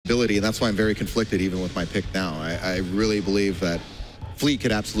ability, and that's why I'm very conflicted even with my pick now. I really believe that Fleet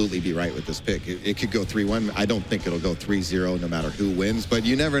could absolutely be right with this pick. It could go 3-1. I don't think it'll go 3-0 no matter who wins, but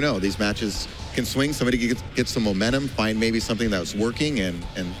you never know. These matches can swing. Somebody gets some momentum, find maybe something that's working, and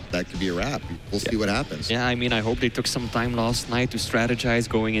that could be a wrap. We'll see what happens. Yeah, I mean, I hope they took some time last night to strategize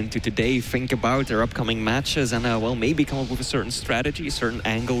going into today, think about their upcoming matches, and well, maybe come up with a certain strategy, a certain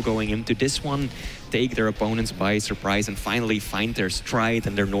angle going into this one, take their opponents by surprise, and finally find their stride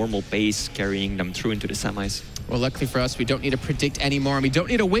and their normal pace, carrying them through into the semis. Well, luckily for us, we don't need to predict anymore, and we don't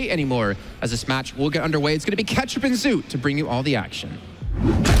need to wait anymore, as this match will get underway. It's going to be Ketchup and Zoot to bring you all the action.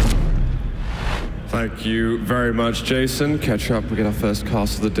 Thank you very much, Jason. Ketchup, we get our first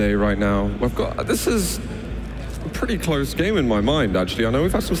cast of the day right now. This is a pretty close game in my mind, actually. I know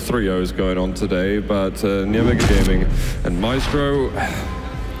we've had some 3-0s going on today, but Nemiga Gaming and Maestro,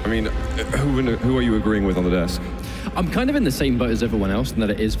 I mean, who are you agreeing with on the desk? I'm kind of in the same boat as everyone else in that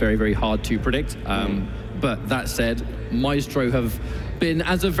it is very, very hard to predict. But that said, Maestro have been,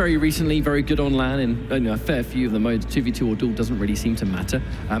 as of very recently, very good on LAN in a fair few of the modes. 2v2 or duel doesn't really seem to matter.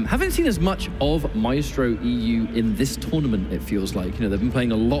 Haven't seen as much of MyztroEU in this tournament, it feels like. You know, they've been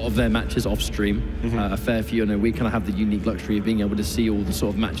playing a lot of their matches off stream, a fair few. I know we kind of have the unique luxury of being able to see all the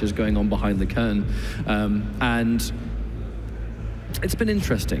sort of matches going on behind the curtain. And it's been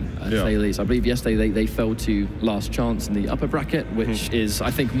interesting, to say the least. I believe yesterday they fell to last chance in the upper bracket, which is,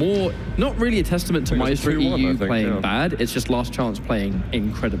 I think, more, not really a testament to MyztroEU playing bad, it's just last chance playing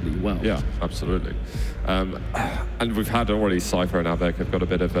incredibly well. Yeah, absolutely. And we've had already Cypher and Avec have got a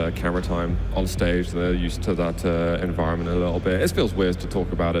bit of camera time on stage. They're used to that environment a little bit. It feels weird to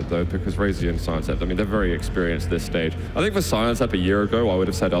talk about it, though, because Razy and Silence, I mean, they're very experienced this stage. I think for Silence a year ago, I would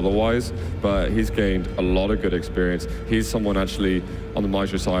have said otherwise, but he's gained a lot of good experience. He's someone actually on the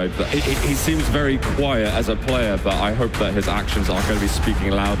Maestro side that he seems very quiet as a player, but I hope that his actions are going to be speaking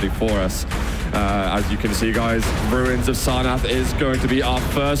loudly for us. As you can see, guys, Ruins of Sarnath is going to be our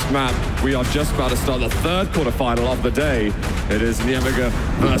first map. We are just about to start the third quarterfinal of the day. It is Nemiga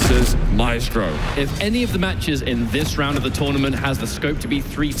versus Maestro. If any of the matches in this round of the tournament has the scope to be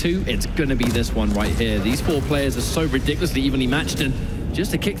 3-2, it's going to be this one right here. These four players are so ridiculously evenly matched, and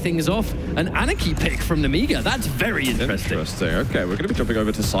just to kick things off, an Anarchy pick from Nemiga. That's very interesting. Okay, we're going to be jumping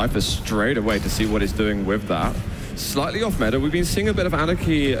over to Cypher straight away to see what he's doing with that. Slightly off meta. We've been seeing a bit of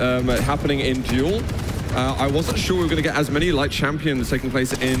Anarchy happening in duel. I wasn't sure we were going to get as many light champions taking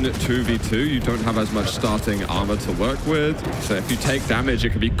place in 2v2. You don't have as much starting armor to work with. So if you take damage,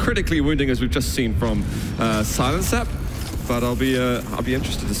 it can be critically wounding, as we've just seen from Silencep. But I'll be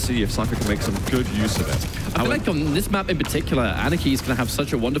interested to see if Cypher can make some good use of it. I feel like on this map in particular, Anarchy is going to have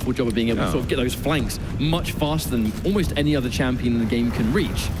such a wonderful job of being able to sort of get those flanks much faster than almost any other champion in the game can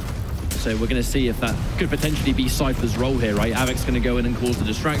reach. So we're going to see if that could potentially be Cypher's role here, right? Avic's going to go in and cause the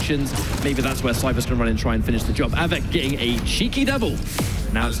distractions. Maybe that's where Cypher's going to run and try and finish the job. Avec getting a cheeky double.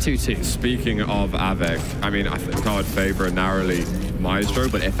 Now it's 2-2. Speaking of Avec, I mean, I think I would favor narrowly Maestro,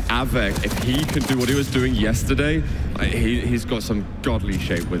 but if Avec, if he can do what he was doing yesterday, he's got some godly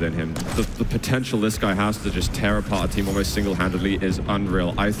shape within him. The potential this guy has to just tear apart a team almost single-handedly is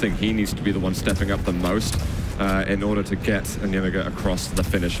unreal. I think he needs to be the one stepping up the most in order to get Nemiga across the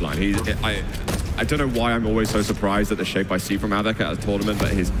finish line. I don't know why I'm always so surprised at the shape I see from Avec at a tournament, but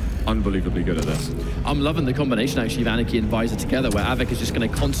he's unbelievably good at this. I'm loving the combination, actually, of Anarchy and Visor together, where Avec is just going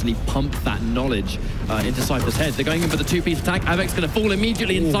to constantly pump that knowledge into Cypher's head. They're going in for the two-piece attack. Avic's going to fall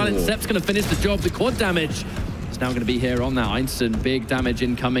immediately, and Silencep's going to finish the job. The quad damage is now going to be here on that Einstein. Big damage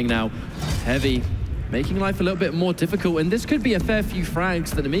incoming now. Heavy, making life a little bit more difficult, and this could be a fair few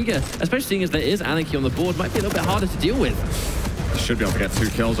frags that Nemiga, especially seeing as there is Anarchy on the board, might be a little bit harder to deal with. Should be able to get 2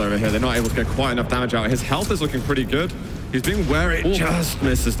 kills over here. They're not able to get quite enough damage out. His health is looking pretty good. He's being wary, just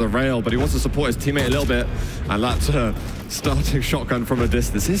misses the rail, but he wants to support his teammate a little bit, and that starting shotgun from a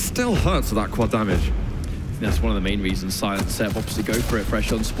distance, it still hurts with that quad damage. That's one of the main reasons Silencep obviously go for it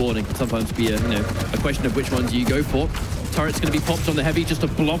fresh on spawn. It can sometimes be a question of which ones you go for. Turret's going to be popped on the Heavy just to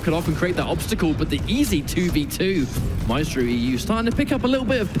block it off and create that obstacle, but the easy 2v2. MyztroEU starting to pick up a little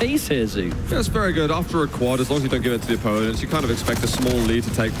bit of pace here, Zoo. That's very good. After a quad, as long as you don't give it to the opponents, you kind of expect a small lead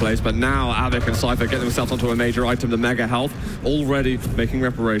to take place, but now Avec and Cypher getting themselves onto a major item, the Mega Health, already making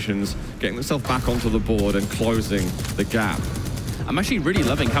reparations, getting themselves back onto the board and closing the gap. I'm actually really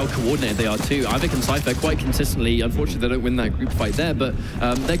loving how coordinated they are too. Avec and Cypher quite consistently, unfortunately they don't win that group fight there, but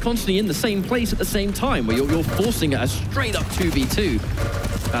they're constantly in the same place at the same time, where you're forcing a straight up 2v2.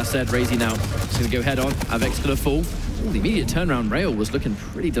 That said, Razy now is going to go head on. Avic's going to fall. Ooh, the immediate turnaround rail was looking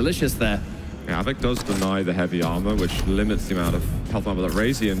pretty delicious there. Yeah, Avec does deny the heavy armor, which limits the amount of health armor that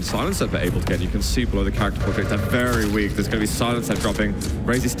Razy and Silencer are able to get. You can see below the character portrait, they're very weak. There's going to be Silencer dropping.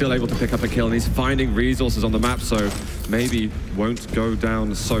 Razy's still able to pick up a kill, and he's finding resources on the map, so maybe won't go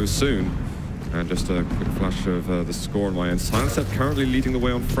down so soon. And just a quick flash of the score on my end. Silencer currently leading the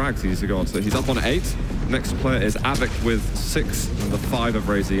way on frags. He's up on 8. Next player is Avec with 6, and the 5 of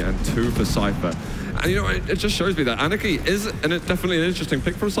Razy, and 2 for Cypher. And you know, it just shows me that Anarchy is definitely an interesting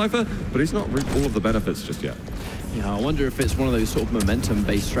pick for Cypher, but he's not reaped all of the benefits just yet. Yeah, I wonder if it's one of those sort of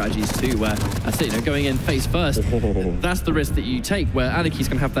momentum-based strategies too, where I say, you know, going in face first, that's the risk that you take, where Anarchy's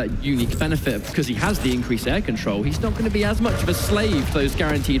going to have that unique benefit because he has the increased air control. He's not going to be as much of a slave to those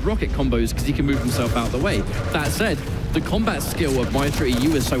guaranteed rocket combos because he can move himself out of the way. That said, the combat skill of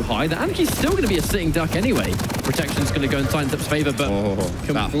MyztroEU is so high that Anarchy's still going to be a sitting duck anyway. Protection's going to go in Silencep's favor, but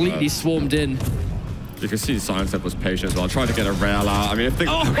completely swarmed in. You can see Silencer was patient as well. Tried to get a rail out. I mean, if they...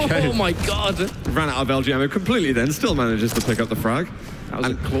 Oh my god! Ran out of LG ammo completely then, still manages to pick up the frag. That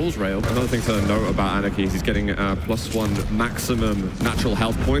was a claws rail. Another thing to note about Anarchy is he's getting +1 maximum natural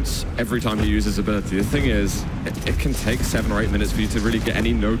health points every time he uses ability. The thing is, it can take 7 or 8 minutes for you to really get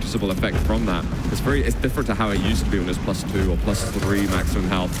any noticeable effect from that. It's different to how it used to be when it was +2 or +3 maximum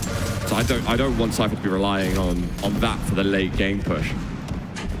health. So I don't want Cypher to be relying on that for the late game push.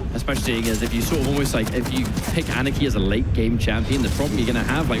 Especially seeing as if you sort of almost like, if you pick Anarchy as a late game champion, the problem you're going to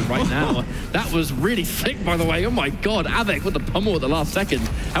have like right now. That was really sick, by the way. Oh my god, Avec with the pummel at the last second.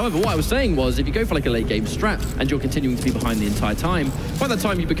 However, what I was saying was, if you go for like a late game strat and you're continuing to be behind the entire time, by the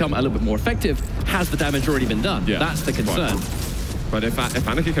time you become a little bit more effective, has the damage already been done? Yeah, that's the concern. But if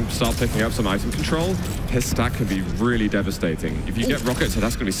Anarchy can start picking up some item control, his stack can be really devastating. If you get rockets, so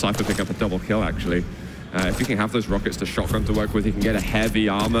that's going to be Cypher picking up a double kill actually. If he can have those rockets to shotgun to work with, he can get a heavy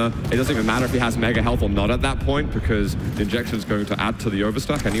armor. It doesn't even matter if he has mega health or not at that point, because the injection is going to add to the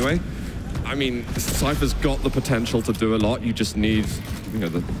overstack anyway. I mean, Cypher's got the potential to do a lot. You just need, you know,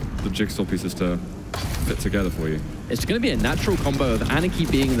 the jigsaw pieces to fit together for you. It's going to be a natural combo of Anarchy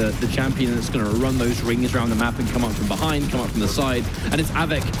being the champion that's going to run those rings around the map and come up from behind, come up from the side, and it's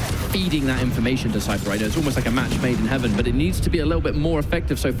Avec feeding that information to Cypher. I know it's almost like a match made in heaven, but it needs to be a little bit more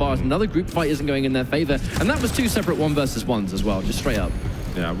effective so far. Another group fight isn't going in their favor, and that was 2 separate 1 versus 1s as well, just straight up.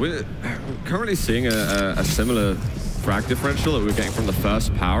 Yeah, we're currently seeing a similar frag differential that we're getting from the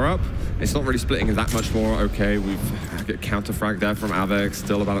first power-up. It's not really splitting that much more. Okay, we've got counter frag there from Avec,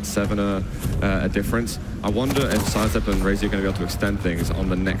 still about 7 a difference. I wonder if Sidestep and Razy are going to be able to extend things on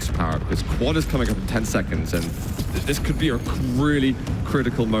the next power, because quad is coming up in 10 seconds, and this could be a really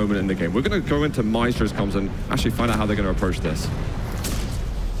critical moment in the game. We're going to go into Myztro's comms and actually find out how they're going to approach this.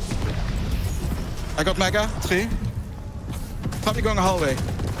 I got Mega, 3. Probably going hallway.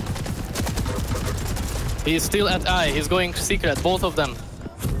 He's still at I. He's going secret, both of them.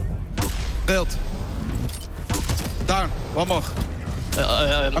 Build. Down. One more.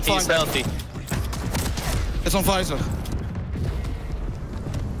 He's healthy. It's on visor.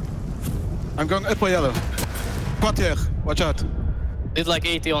 I'm going up or yellow. Quad here. Watch out. Did like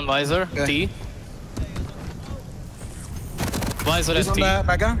 80 on visor. Okay. T. Visor He's at on T.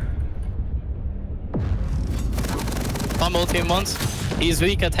 Mega. Pummeled him once. He's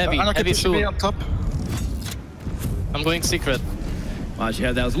weak at heavy. Heavy soon. On top. I'm going secret. Actually,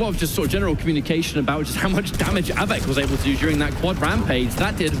 yeah, there was a lot of just sort of general communication about just how much damage Avec was able to do during that quad rampage.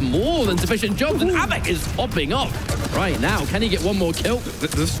 That did more than sufficient jobs, and Avec is popping off right now. Can he get one more kill?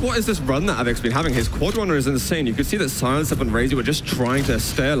 What is this run that Avic's been having? His quad runner is insane. You could see that Silencer and Razy were just trying to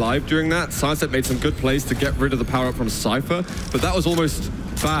stay alive during that. Silencer made some good plays to get rid of the power-up from Cypher, but that was almost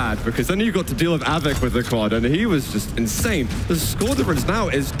bad, because then you got to deal with Avec with the quad, and he was just insane. The score difference now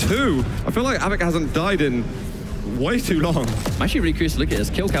is 2. I feel like Avec hasn't died in way too long. I'm actually really curious to look at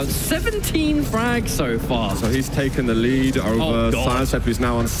his kill count. 17 frags so far. So he's taken the lead over Silencer, who's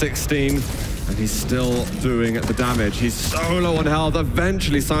now on 16, and he's still doing the damage. He's so low on health.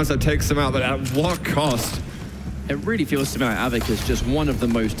 Eventually, Silencer takes him out, but at what cost? It really feels to me like Avec is just one of the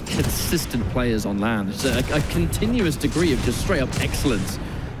most consistent players on LAN. It's a continuous degree of just straight up excellence.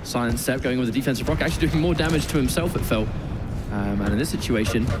 Silencer going with the defensive rock, actually doing more damage to himself, it felt. And in this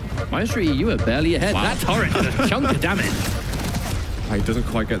situation, MyztroEU are barely ahead. Wow. That turret did a chunk of damage. He doesn't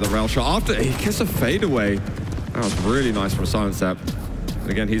quite get the rail shot. After he gets a fadeaway. That was really nice from Silencer. And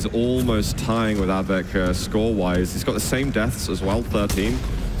again, he's almost tying with Avec score-wise. He's got the same deaths as well, 13.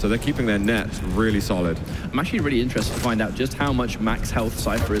 So they're keeping their net really solid. I'm actually really interested to find out just how much max health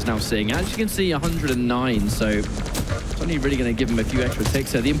Cypher is now seeing. As you can see, 109, so it's only really going to give him a few extra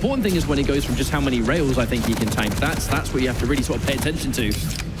ticks there. The important thing is when he goes from just how many rails I think he can tank. That's what you have to really sort of pay attention to.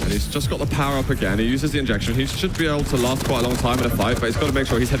 And he's just got the power up again. He uses the injection. He should be able to last quite a long time in a fight, but he's got to make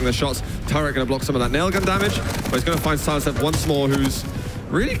sure he's hitting the shots. Turret going to block some of that nail gun damage, but he's going to find Silence once more, who's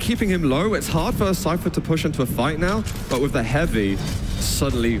really keeping him low. It's hard for Cypher to push into a fight now, but with the heavy,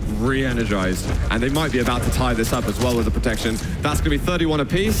 suddenly re-energized. And they might be about to tie this up as well with the protection. That's going to be 31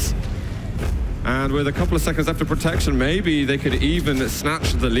 apiece. And with a couple of seconds left of protection, maybe they could even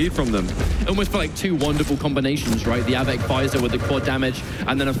snatch the lead from them. Almost felt like two wonderful combinations, right? The Avec Visor with the quad damage,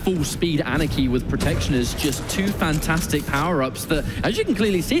 and then a full speed Anarchy with protection is just two fantastic power-ups that, as you can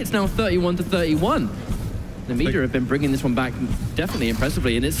clearly see, it's now 31 to 31. Nemiga have been bringing this one back definitely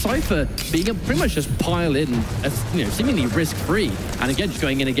impressively, and it's Cypher being able to pretty much just pile in, as, you know, seemingly risk-free. And again, just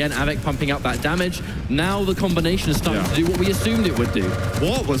going in again, Avec pumping up that damage. Now the combination is starting to do what we assumed it would do.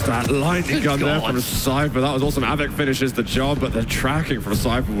 What was that lightning gun there from Cypher? That was awesome. Avec finishes the job, but the tracking from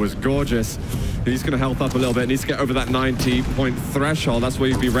Cypher was gorgeous. He's going to health up a little bit. Needs to get over that 90-point threshold. That's where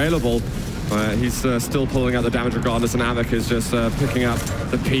he'd be railable. He's still pulling out the damage regardless, and Avec is just picking up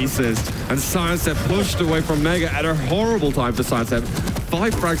the pieces. And Silence pushed away from Mega at a horrible time for Silence.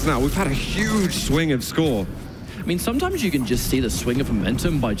 5 frags now. We've had a huge swing of score. I mean, sometimes you can just see the swing of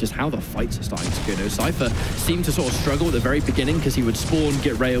momentum by just how the fights are starting to go. You know, Cypher seemed to sort of struggle at the very beginning because he would spawn,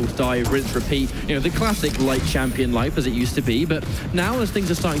 get railed, die, rinse, repeat. You know, the classic light champion life as it used to be. But now as things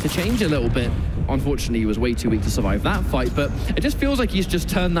are starting to change a little bit, unfortunately, he was way too weak to survive that fight. But it just feels like he's just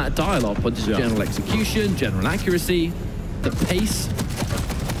turned that dial up on just general execution, general accuracy, the pace.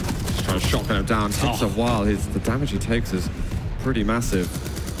 Just trying to shotgun him down. Takes a while. The damage he takes is pretty massive.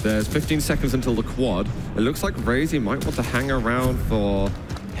 There's 15 seconds until the quad. It looks like Razy might want to hang around for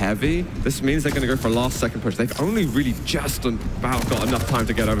heavy. This means they're going to go for a last second push. They've only really just about got enough time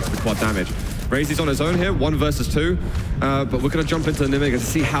to get over to the quad damage. Razy's on his own here, 1 versus 2. But we're going to jump into Nemiga to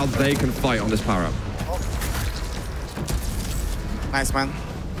see how they can fight on this power-up. Nice, man.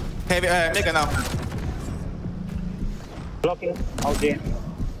 Heavy, Mega now. Blocking, OG.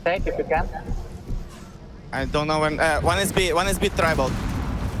 Take if you can. I don't know when. One is B tribal.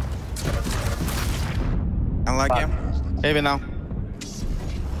 Unlucky. Heavy now.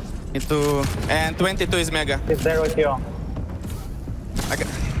 Into and 22 is Mega. He's there with you.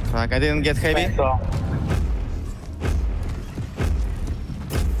 Fuck, I didn't get heavy. So.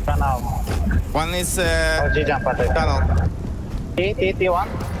 Run out. One is OG jump attack. tunnel.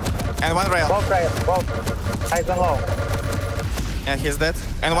 T1. And one rail. Both rails, both. Highs and low. Yeah, he's dead.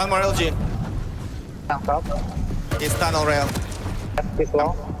 And one more LG. Jump up. He's tunnel rail. He's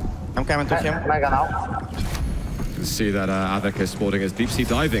low. I'm coming to him. Mega now. You can see that Avec is sporting his deep sea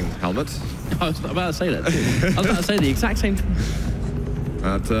diving helmet. I was about to say that too. I was about to say the exact same thing.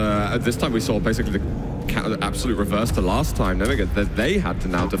 At this time we saw basically the absolute reverse to last time. Nemiga, that they had to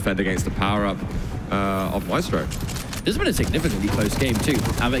now defend against the power-up of Maestro. This has been a significantly close game too.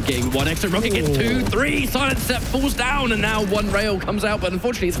 Avec getting 1 extra rocket, gets 2, 3, Silence Step falls down, and now 1 rail comes out, but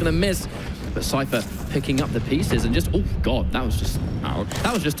unfortunately it's going to miss. But Cypher picking up the pieces and just, oh god, that was just,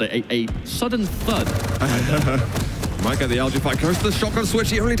 that was just a sudden thud. Might get the LG fight. Goes to the shotgun switch.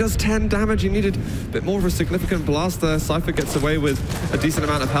 He only does 10 damage. He needed a bit more of a significant blast there. Cypher gets away with a decent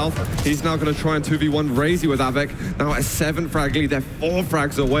amount of health. He's now going to try and 2v1 Razy with Avec. Now a 7 frag lead. They're 4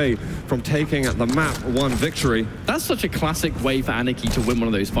 frags away from taking the map 1 victory. That's such a classic way for Anarchy to win one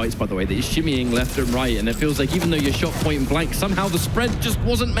of those fights, by the way, that he's shimmying left and right, and it feels like even though you're shot point blank, somehow the spread just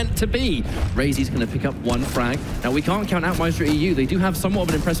wasn't meant to be. Razy's going to pick up 1 frag. Now we can't count out MyztroEU. They do have somewhat of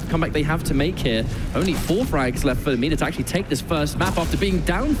an impressive comeback they have to make here. Only 4 frags left for Nemiga to actually take this first map after being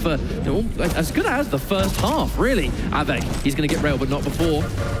down for, you know, as good as the first half, really. Avec, he's going to get railed, but not before.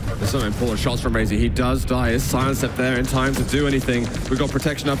 There's some important shots from Razy. He does die. His Silence up there in time to do anything. We've got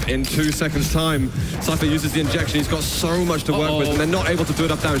protection up in 2 seconds time. Cypher uses the injection. He's got so much to work with, and they're not able to do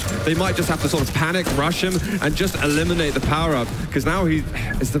enough damage. They might just have to sort of panic, rush him, and just eliminate the power-up, because now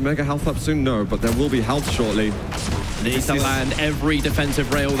is the Mega health up soon? No, but there will be health shortly. Needs to land every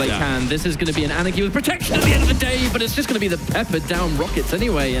defensive rail they can. This is going to be an Anarchy with protection at the end of the day, but it's just going to be the peppered down rockets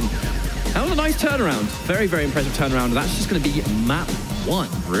anyway. And that was a nice turnaround. Very, very impressive turnaround. And that's just going to be map 1.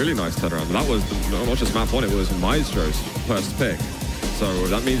 Really nice turnaround. That was not just map 1, it was Maestro's first pick. So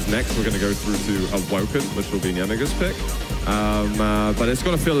that means next we're going to go through to Awoken, which will be Nemiga's pick. But it's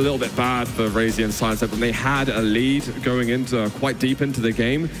going to feel a little bit bad for Razy and Silence. But they had a lead going into quite deep into the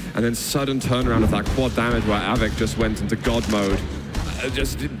game, and then sudden turnaround of that quad damage where Avec just went into God mode.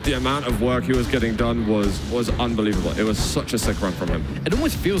 just the amount of work he was getting done was unbelievable. It was such a sick run from him. It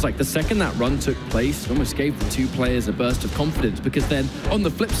almost feels like the second that run took place, it almost gave the two players a burst of confidence, because then on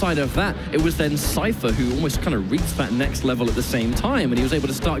the flip side of that, it was then Cypher who almost kind of reached that next level at the same time, and he was able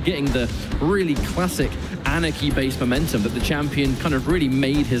to start getting the really classic Anarchy-based momentum that the champion kind of really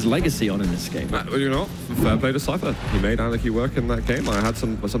made his legacy on in this game. You know, fair play to Cypher. He made Anarchy work in that game. I had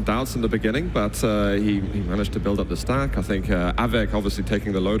some doubts in the beginning, but he managed to build up the stack. I think Avec obviously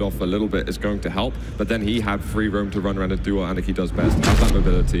taking the load off a little bit is going to help, but then he had free room to run around and do what Anarchy does best. Have that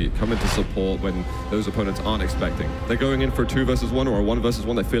mobility, come into support when those opponents aren't expecting. They're going in for a 2 versus 1 or a 1 versus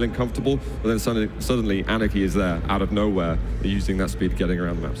 1, they're feeling comfortable, but then suddenly Anarchy is there out of nowhere, using that speed, getting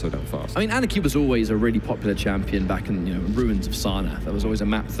around the map so damn fast. I mean, Anarchy was always a really popular champion back in, you know, Ruins of Sana. That was always a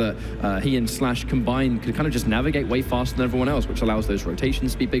map that he and Slash combined could kind of just navigate way faster than everyone else, which allows those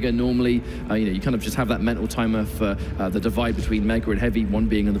rotations to be bigger. Normally, you know, you kind of just have that mental timer for the divide between Mega and Heavy, one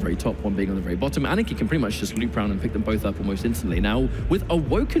being on the very top, one being on the very bottom. Anarchy can pretty much just loop around and pick them both up almost instantly. Now, with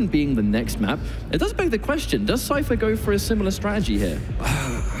Awoken being the next map, it does beg the question, does Cypher go for a similar strategy here?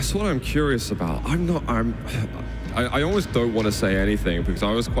 That's what I'm curious about. I almost don't want to say anything because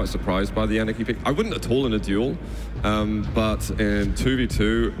I was quite surprised by the Anarchy pick. I wouldn't at all in a duel, but in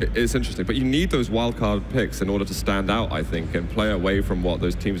 2v2, it's interesting. But you need those wildcard picks in order to stand out, I think, and play away from what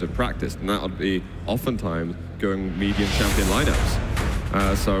those teams have practiced. And that would be oftentimes going medium champion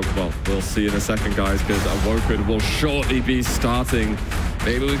lineups. So, well, we'll see in a second, guys, because Awoken will shortly be starting.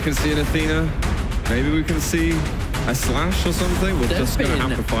 Maybe we can see an Athena. Maybe we can see a Slash or something. We're just going to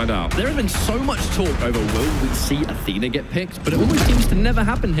have to find out. There has been so much talk over will we see Athena get picked, but it almost seems to never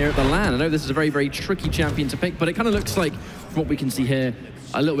happen here at the LAN. I know this is a very, very tricky champion to pick, but it kind of looks like, from what we can see here,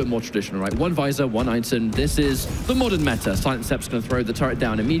 a little bit more traditional, right? One Visor, one item. This is the modern meta. Silent Step's going to throw the turret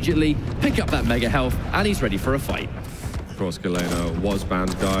down immediately, pick up that mega health, and he's ready for a fight. Of course, Galena was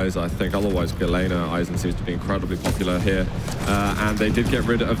banned, guys. I think otherwise Galena Eisen seems to be incredibly popular here. And they did get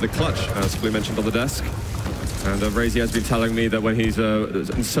rid of the clutch, as Flea mentioned on the desk. And Razy has been telling me that when he's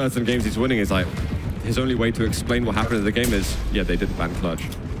in certain games he's winning, is like his only way to explain what happened in the game is, yeah, they didn't ban clutch.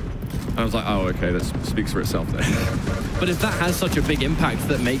 And I was like, oh, okay, that speaks for itself there. But if that has such a big impact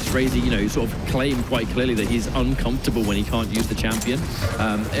that makes Razy, you know, sort of claim quite clearly that he's uncomfortable when he can't use the champion,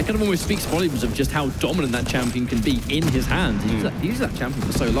 it kind of almost speaks volumes of just how dominant that champion can be in his hands. He's used that champion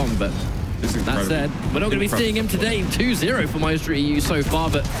for so long, but that said, we're not going to be seeing him today. 2-0 for MyztroEU so far,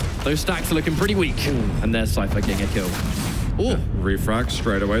 but those stacks are looking pretty weak. And there's Cypher getting a kill. Oh, refrag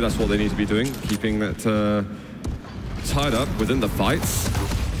straight away. That's what they need to be doing, keeping that tied up within the fights.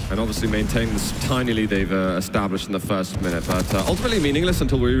 And obviously maintain this tiny lead they've established in the first minute, but ultimately meaningless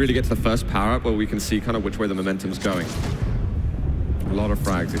until we really get to the first power-up where we can see kind of which way the momentum's going. A lot of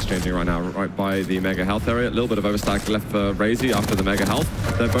frags exchanging right now, right by the Mega Health area. A little bit of overstack left for Razy after the Mega Health.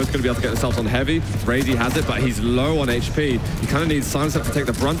 They're both going to be able to get themselves on Heavy. Razy has it, but he's low on HP. He kind of needs Silent Step to take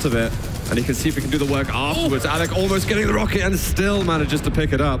the brunt of it, and he can see if he can do the work afterwards. Alec almost getting the rocket and still manages to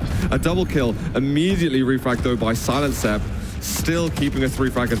pick it up. A double kill, immediately refragged though by Silent Step. Still keeping a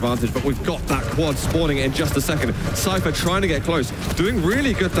 3-frag advantage, but we've got that quad spawning in just a second. Cypher trying to get close, doing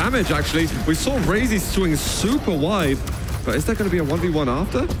really good damage actually. We saw Razy swing super wide, but is there going to be a 1v1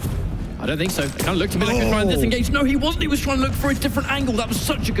 after? I don't think so. It kind of looked to me like he was trying to disengage. No, he wasn't. He was trying to look for a different angle. That was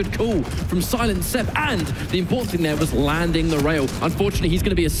such a good call from Silent Step. And the important thing there was landing the rail. Unfortunately, he's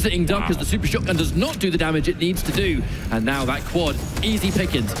going to be a sitting duck because the super shotgun does not do the damage it needs to do. And now that quad, easy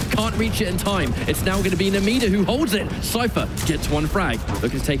pickings. Can't reach it in time. It's now going to be Nemiga who holds it. Cypher gets 1 frag.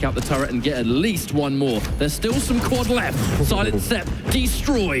 Looking to take out the turret and get at least 1 more. There's still some quad left. Silent Step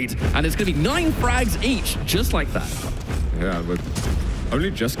destroyed. And it's going to be 9 frags each, just like that. Yeah, but only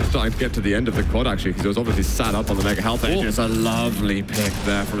just starting to get to the end of the quad, actually, because it was obviously sat up on the Mega Health edge. It's a lovely pick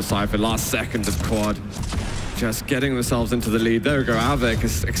there from Cypher. Last second of quad. Just getting themselves into the lead. There we go. Avec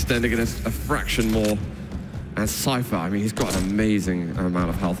is extending it a fraction more. And Cypher, I mean, he's got an amazing amount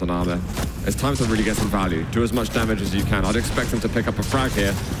of health and armor. It's time to really get some value. Do as much damage as you can. I'd expect him to pick up a frag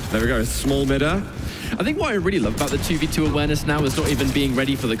here. There we go. Small mid-air. I think what I really love about the 2v2 awareness now is not even being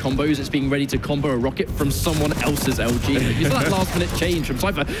ready for the combos, it's being ready to combo a rocket from someone else's LG. You saw that last minute change from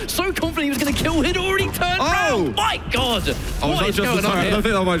Cypher. So confident he was going to kill, he'd already turned around. My God! What is going on here? I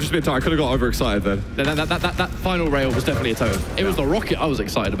think that might just be a time. I could have got overexcited then. That final rail was definitely a tone. It was the rocket I was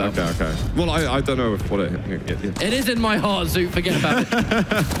excited about. Okay. Well, I don't know what it... Yeah. It is in my heart, Zoot. Forget about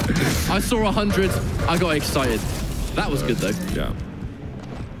it. I saw 100. I got excited. That was good, though. Yeah.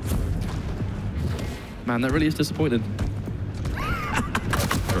 Man, that really is disappointing.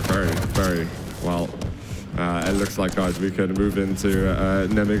 Very, very well. It looks like, guys, we can move into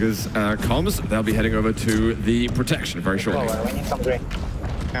Nemiga's comms. They'll be heading over to the protection very shortly. Lower, we need some green.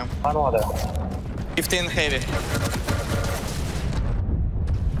 Yeah. One water. 15 heavy.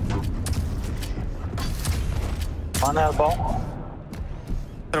 One elbow.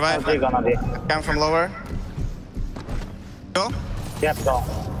 Survive. LG gonna be. Come from lower. Go. Yep, go.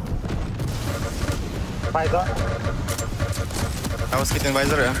 Visor. I was hitting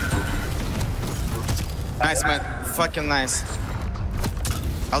visor, yeah. Nice, man. Fucking nice.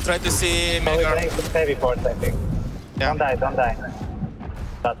 I'll try to see So we're Mega. going to heavy force, I think. Yeah. Don't die, don't die.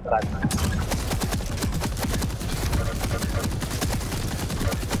 That's right.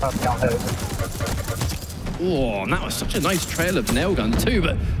 First count heavy. Oh, and that was such a nice trail of nail gun too,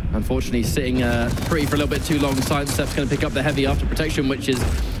 but unfortunately sitting pretty for a little bit too long. Sidestep's going to pick up the heavy after protection, which is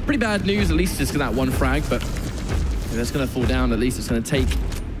pretty bad news. At least it's that one frag, but if it's going to fall down, at least it's going to take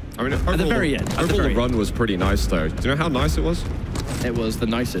I mean, at the very end. Overall, the run was pretty nice, though. Do you know how nice it was? It was the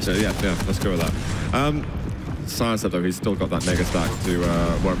nicest. Yeah, let's go with that. Science, though, he's still got that Mega Stack to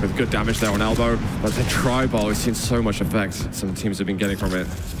work with. Good damage there on elbow, but the Tri-Ball, we've seen so much effect some teams have been getting from it.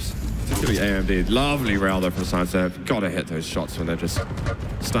 Particularly AMD. Lovely rail, though, from Science there. Gotta hit those shots when they're just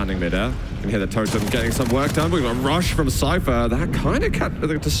standing midair. You can hear the Totem getting some work done. We've got a rush from Cypher. That kind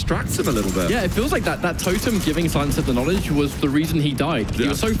of distracts him a little bit. Yeah, it feels like that Totem giving Sidestep the knowledge was the reason he died. Yeah. He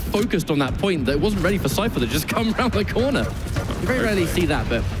was so focused on that point that it wasn't ready for Cypher to just come around the corner. You very rarely see that,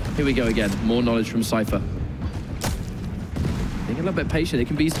 but here we go again. More knowledge from Cypher. Being a little bit patient. It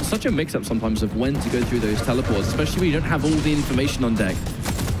can be such a mix-up sometimes of when to go through those teleports, especially when you don't have all the information on deck.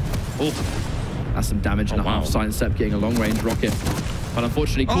 Oh, that's some damage and a half. Sidestep getting a long-range rocket. But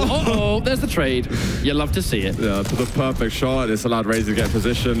unfortunately, there's the trade. You love to see it. Yeah, for the perfect shot, it's allowed Razor to get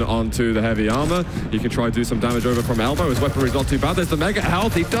position onto the heavy armor. He can try to do some damage over from elbow. His weaponry's not too bad. There's the Mega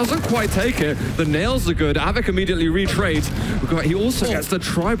Health. He doesn't quite take it. The nails are good. Avic immediately retrades. He also gets the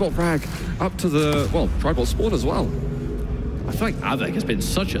Tri-Bot frag up to the, Tri-Bot spawn as well. I feel like Avic has been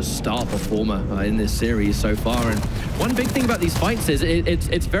such a star performer in this series so far, and one big thing about these fights is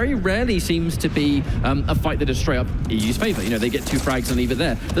it's very rarely seems to be a fight that is straight up EU's favor. You know, they get 2 frags and leave it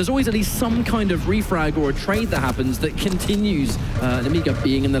there. There's always at least some kind of refrag or a trade that happens that continues Nemiga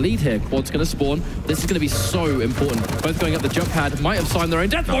being in the lead here. Quad's going to spawn. This is going to be so important. Both going up the jump pad, might have signed their own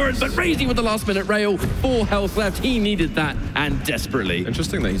death warrant, but Razy with the last minute rail, 4 health left. He needed that, and desperately.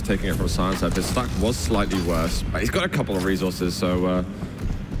 Interesting that he's taking it from Science. His stack was slightly worse, but he's got a couple of resources. So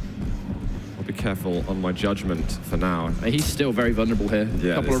I'll be careful on my judgment for now. He's still very vulnerable here.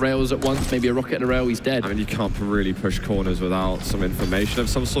 Yeah, a couple of rails at once, maybe a rocket and a rail, he's dead. I mean, you can't really push corners without some information of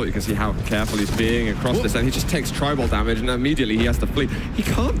some sort. You can see how careful he's being across this, and he just takes Tri-Ball damage, and immediately he has to flee. He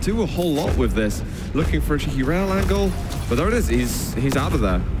can't do a whole lot with this. Looking for a cheeky rail angle, but there it is. He's out of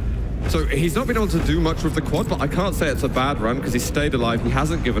there. So he's not been able to do much with the quad, but I can't say it's a bad run because he stayed alive. He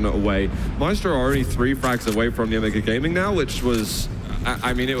hasn't given it away. Maestro are only 3 frags away from Nemiga Gaming now, which was,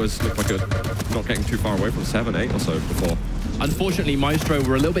 I mean, looked like it was not getting too far away from 7, 8 or so before. Unfortunately, Maestro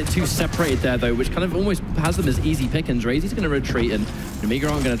were a little bit too separated there, though, which kind of almost has them as easy pickings. Razy's going to retreat, and Nemiga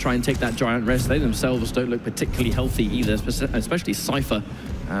aren't going to try and take that giant risk. They themselves don't look particularly healthy either, especially Cypher.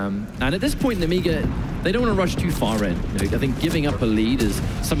 And at this point, Nemiga, they don't want to rush too far in. You know, I think giving up a lead is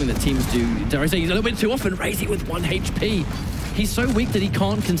something that teams do, dare I say, a little bit too often. Razy with 1 HP. He's so weak that he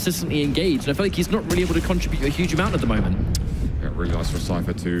can't consistently engage, and I feel like he's not really able to contribute a huge amount at the moment. Yeah, really nice for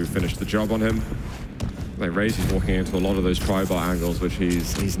Cypher to finish the job on him. Like Razy's walking into a lot of those Tri-Bot angles, which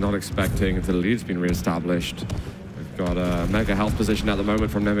he's not expecting until the lead's been re-established. We've got a Mega Health position at the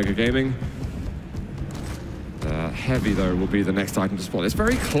moment from Nemiga Gaming. Heavy, though, will be the next item to spawn. It's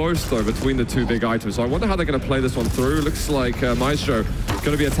very close, though, between the 2 big items, so I wonder how they're going to play this one through. Looks like Maestro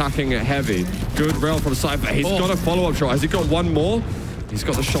going to be attacking Heavy. Good rail from Cypher. He's got a follow-up shot. Has he got one more? He's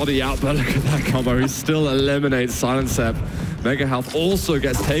got the shoddy out, but look at that combo. He still eliminates Sidestep. Mega Health also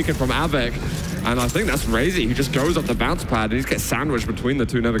gets taken from Avic, and I think that's Razy. He just goes up the bounce pad, and he gets sandwiched between the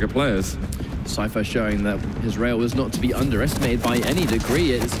 2 Nemiga players. Cypher showing that his rail was not to be underestimated by any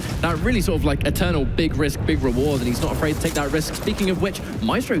degree. It's that really sort of like eternal big risk, big reward, and he's not afraid to take that risk. Speaking of which,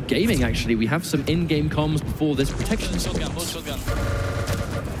 Maestro Gaming, actually, we have some in-game comms before this protection. Shotgun, both shotgun.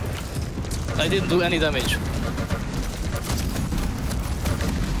 I didn't do any damage.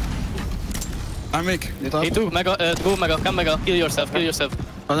 I'm weak. Me too. Mega, go Mega, come Mega. Kill yourself, kill yourself.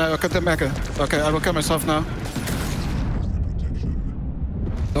 Oh no, I got the Mega. Okay, I will kill myself now.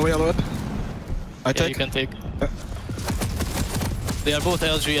 No yellow up. I take. You can take. They are both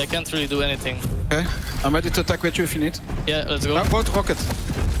LG, I can't really do anything. Okay, I'm ready to attack with you if you need. Yeah, let's go. Both rocket.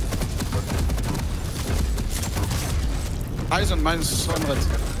 Eyes on -100.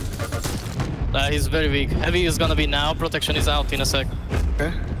 He's very weak. Heavy is gonna be now. Protection is out in a sec.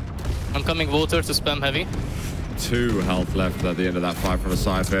 Okay. I'm coming water to spam heavy. 2 health left at the end of that fight from a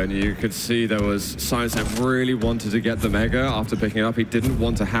Cypher, and you could see there was signs that really wanted to get the Mega after picking it up. He didn't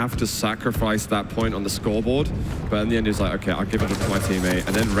want to have to sacrifice that point on the scoreboard, but in the end he's like, okay, I'll give it to my teammate.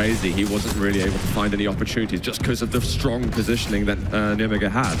 And then Razy, he wasn't really able to find any opportunities just because of the strong positioning that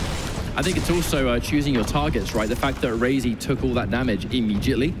Nemiga had. I think it's also choosing your targets, right? The fact that Razy took all that damage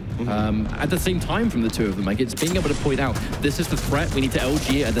immediately, at the same time from the two of them. Like, it's being able to point out, this is the threat, we need to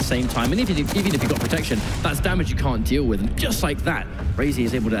LG it at the same time. And even if you've got protection, that's damage you can't deal with. And just like that, Razy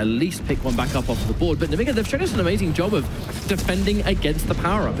is able to at least pick one back up off the board. But Nemiga, they've shown us an amazing job of defending against the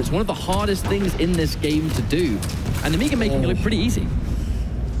power-up. It's one of the hardest things in this game to do. And Nemiga making it look pretty easy.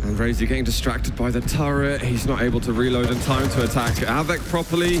 And Razy getting distracted by the turret. He's not able to reload in time to attack Avec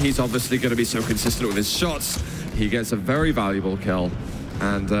properly. He's obviously going to be so consistent with his shots. He gets a very valuable kill.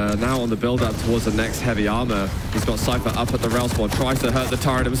 And now on the build-up towards the next heavy armor, he's got Cypher up at the rail spawn, tries to hurt the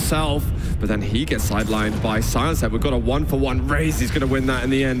turret himself, but then he gets sidelined by Silencehead. We've got a 1-for-1 race. He's going to win that in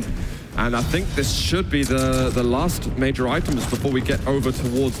the end. And I think this should be the last major items before we get over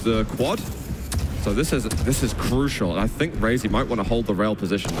towards the quad. So this is crucial. I think Razy might want to hold the rail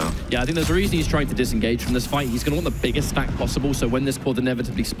position now. Yeah, I think there's a reason he's trying to disengage from this fight. He's going to want the biggest stack possible, so when this quad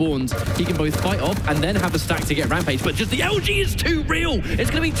inevitably spawns, he can both fight off and then have a stack to get Rampage. But just the LG is too real. It's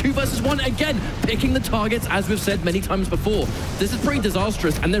going to be 2 versus 1 again, picking the targets, as we've said many times before. This is pretty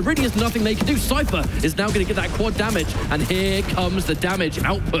disastrous, and there really is nothing they can do. Cypher is now going to get that quad damage, and here comes the damage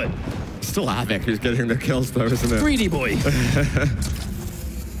output. Still Avec who's getting the kills though, isn't it? Greedy boy.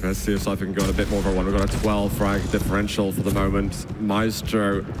 Let's see if Cypher can go on a bit more of a one. We've got a 12 frag differential for the moment.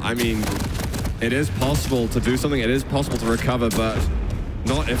 Maestro, I mean, it is possible to do something. It is possible to recover, but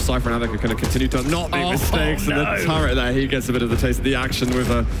not if Cypher and Avec are going to continue to not make mistakes. No. And the turret there, he gets a bit of the taste of the action with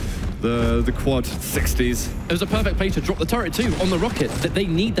the quad 60s. It was a perfect place to drop the turret too, on the rocket. That they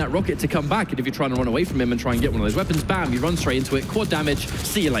need that rocket to come back, and if you're trying to run away from him and try and get one of those weapons, bam, you run straight into it, quad damage,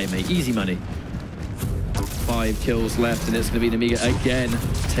 see you later, mate, easy money. 5 kills left, and it's going to be Nemiga again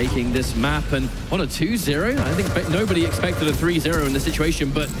taking this map, and on a 2-0. I think nobody expected a 3-0 in this situation,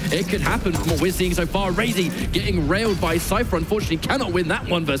 but it could happen from what we're seeing so far. Razy getting railed by Cypher, unfortunately cannot win that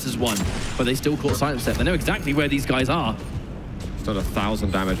 1 versus 1, but they still caught Silencehead. They know exactly where these guys are. He's done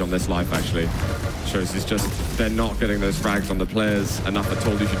 1,000 damage on this life, actually. Shows he's just, they're not getting those frags on the players enough at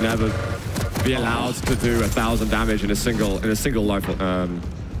all. You should never be allowed to do 1,000 damage in a single life on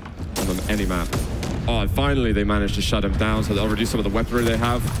any map. Oh, and finally they managed to shut him down, so they'll reduce some of the weaponry they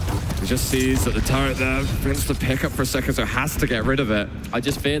have. He just sees that the turret there wants to pick up for a second, so has to get rid of it. I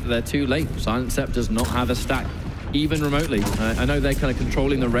just fear that they're too late. Silencehead does not have a stack, even remotely. I know they're kind of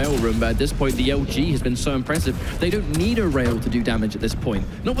controlling the rail room, but at this point the LG has been so impressive. They don't need a rail to do damage at this point.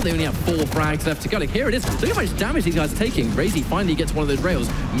 Not when they only have 4 frags left to go. Like, here it is. Look how much damage these guys are taking. Razy finally gets one of those rails,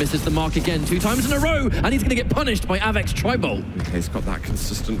 misses the mark again 2 times in a row, and he's going to get punished by Avic's Tri-Bolt. Okay, he's got that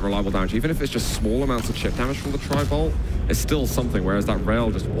consistent, reliable damage. Even if it's just small amounts of chip damage from the Tri-Bolt, it's still something, whereas that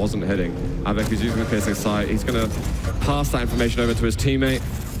rail just wasn't hitting. Avec is using the piercing sight. He's going to pass that information over to his teammate.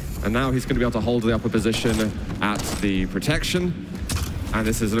 And now he's going to be able to hold the upper position at the protection. And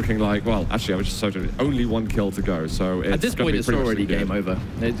this is looking like, well, actually, I was just so only 1 kill to go. So it's at this point, it's already game over.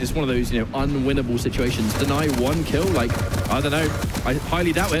 It's one of those, unwinnable situations. Deny 1 kill, like, I don't know. I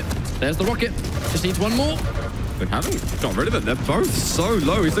highly doubt it. There's the rocket. Just needs 1 more. They haven't got rid of it. They're both so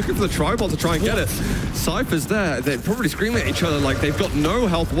low. He's looking for the Tri-Bolt to try and get it. Cypher's there. They're probably screaming at each other like they've got no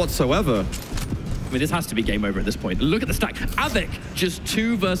health whatsoever. I mean, this has to be game over at this point. Look at the stack. Avec just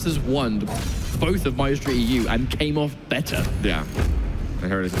 2 versus 1, both of MyztroEU, and came off better. Yeah. And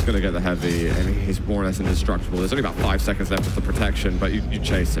here it is. He's going to get the heavy, and he's more or less indestructible. There's only about 5 seconds left of the protection, but you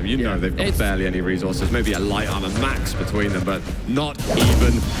chase him. You know they've got barely any resources. Maybe a light armor max between them, but not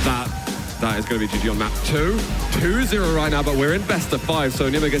even that. That is going to be GG on map 2. 2-0 right now, but we're in best of 5,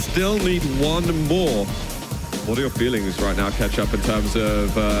 so Nemiga still need 1 more. What are your feelings right now, Ketchup, in terms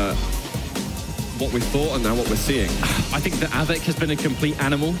of what we thought and now what we're seeing? I think that Avec has been a complete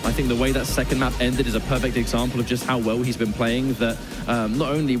animal. I think the way that second map ended is a perfect example of just how well he's been playing. That not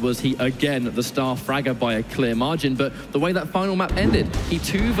only was he, again, the star fragger by a clear margin, but the way that final map ended, he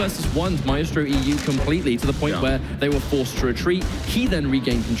 2 versus 1'd MyztroEU completely to the point where they were forced to retreat. He then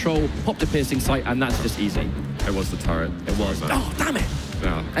regained control, popped a piercing sight, and that's just easy. It was the turret. It was. Oh, damn it!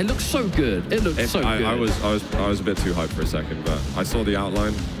 Yeah. It looks so good. It looks so good. I was a bit too hyped for a second, but I saw the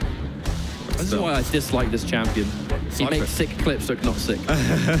outline. This is why I dislike this champion. He makes sick clips look not sick.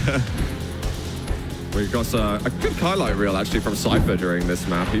 We got a good highlight reel actually from Cypher during this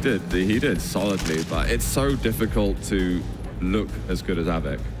map. He did solidly, but it's so difficult to look as good as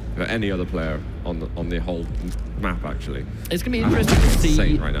Avec. for any other player on the whole map, actually. It's going to be interesting to see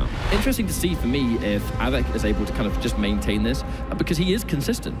insane right now. Interesting to see for me if Avec is able to kind of just maintain this, because he is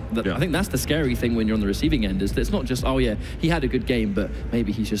consistent. I think that's the scary thing when you're on the receiving end, is that it's not just, oh yeah, he had a good game, but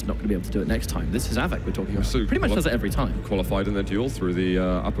maybe he's just not going to be able to do it next time. This is Avec we're talking about. So pretty much does it every time. Qualified in the duel through the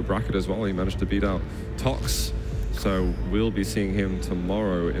upper bracket as well. He managed to beat out Tox. So we'll be seeing him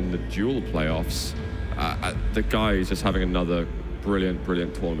tomorrow in the duel playoffs. The guy is just having another brilliant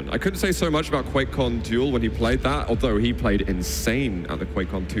tournament. I couldn't say so much about QuakeCon Duel when he played that, although he played insane at the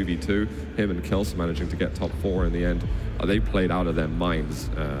QuakeCon 2v2. Him and Kelso managing to get top 4 in the end. They played out of their minds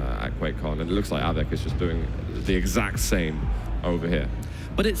at QuakeCon, and it looks like Avec is just doing the exact same over here.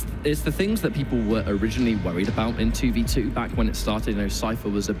 But it's the things that people were originally worried about in 2v2 back when it started. You know, Cypher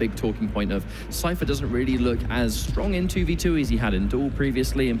was a big talking point of Cypher doesn't really look as strong in 2v2 as he had in Duel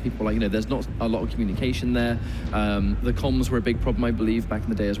previously, and people were like, you know, there's not a lot of communication there. The comms were a big problem, I believe, back in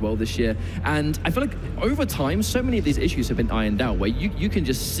the day as well this year. And I feel like over time, so many of these issues have been ironed out, where you can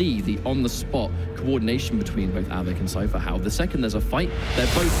just see the on-the-spot coordination between both Avec and Cypher, how the second there's a fight,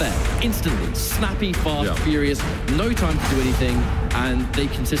 they're both there instantly, snappy, fast, furious, no time to do anything, and they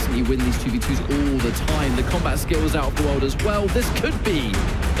consistently win these 2v2s all the time. The combat skill is out of the world as well. This could be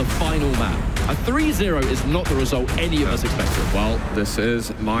the final map. A 3-0 is not the result any of us expected. Well, this is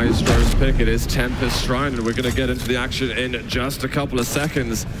MyztroEU's pick. It is Tempest Shrine, and we're going to get into the action in just a couple of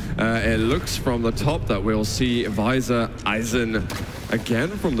seconds. It looks from the top that we'll see Visor Eisen again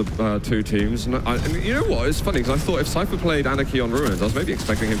from the two teams. And you know what? It's funny, because I thought if Cypher played Anarchy on Ruins, I was maybe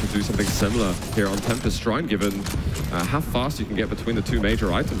expecting him to do something similar here on Tempest Shrine, given how fast you can get between the two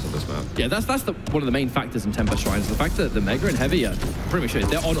major items on this map. Yeah, that's one of the main factors in Tempest Shrine, is the fact that the Mega and Heavy are pretty much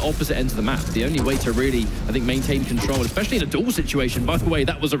they're on opposite ends of the map. The only way to really, I think, maintain control, especially in a duel situation, by the way,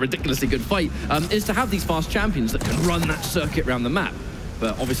 that was a ridiculously good fight, is to have these fast champions that can run that circuit around the map.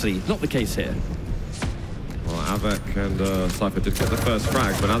 But obviously, not the case here. Well, Avec and Cypher did get the first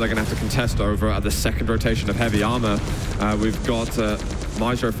frag, but now they're going to have to contest over at the second rotation of heavy armor. We've got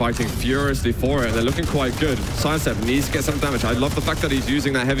MyztroEU fighting furiously for it. They're looking quite good. Sidestep needs to get some damage. I love the fact that he's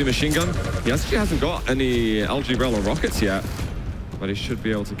using that heavy machine gun. He actually hasn't got any LG Rail or rockets yet, but he should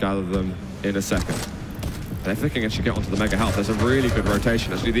be able to gather them in a second. And if they can actually get onto the Mega health, there's a really good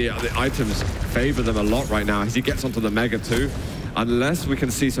rotation. Actually, the items favor them a lot right now as he gets onto the Mega too. Unless we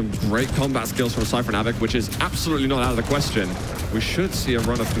can see some great combat skills from Cypher and Avec, which is absolutely not out of the question, we should see a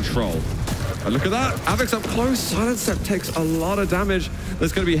run of control. And look at that, Avic's up close. Sidestep takes a lot of damage.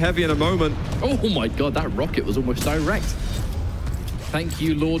 There's going to be heavy in a moment. Oh my god, that rocket was almost direct. Thank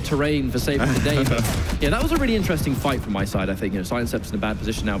you, Lord Terrain, for saving the day. But yeah, that was a really interesting fight from my side, I think. You know, Sidestep's in a bad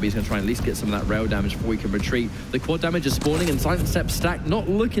position now, but he's going to try and at least get some of that rail damage before he can retreat. The quad damage is spawning, and Sidestep's stack not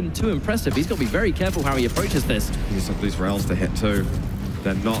looking too impressive. He's got to be very careful how he approaches this. He needs some of these rails to hit too.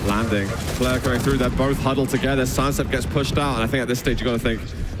 They're not landing. Flare going through, they're both huddled together. Sidestep gets pushed out, and I think at this stage you've got to think,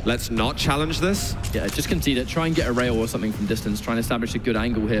 let's not challenge this. Yeah, just concede it. Try and get a rail or something from distance. Try and establish a good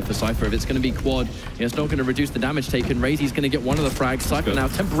angle here for Cypher. If it's going to be quad, you know, it's not going to reduce the damage taken. Raisy's going to get one of the frags. Cypher now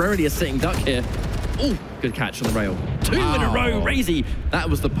temporarily a sitting duck here. Oh, good catch on the rail. Two in a row, Raisy. That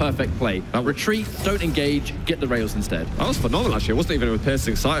was the perfect play. Retreat, don't engage, get the rails instead. That was phenomenal, actually. It wasn't even with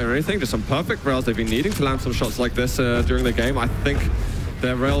piercing sight or anything. Just some perfect rails. They've been needing to land some shots like this during the game. I think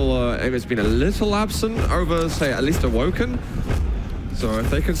their rail aim has been a little absent over, say, at least Awoken. So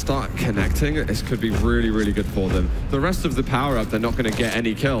if they can start connecting, this could be really, really good for them. The rest of the power-up, they're not going to get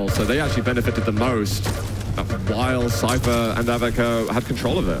any kills, so they actually benefited the most while Cypher and Avec had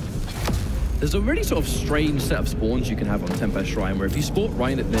control of it. There's a really sort of strange set of spawns you can have on Tempest Shrine, where if you spawn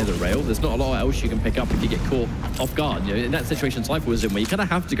right near the rail, there's not a lot else you can pick up if you get caught off guard. You know, in that situation Cypher was in, where you kind of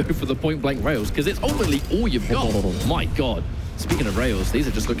have to go for the point-blank rails, because it's ultimately all you've got. Oh my god. Speaking of rails, these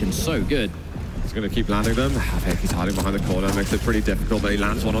are just looking so good. He's going to keep landing them. Avec, he's hiding behind the corner, makes it pretty difficult, but he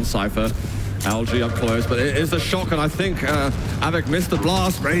lands one on Cypher. LG up close, but it is a shock, and I think Avec missed the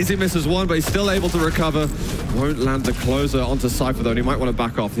blast. Razy misses one, but he's still able to recover. Won't land the closer onto Cypher, though, and he might want to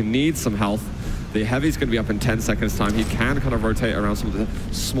back off. He needs some health. The heavy's going to be up in 10 seconds' time. He can kind of rotate around some of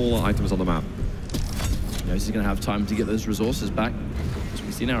the smaller items on the map. You know, he's going to have time to get those resources back. As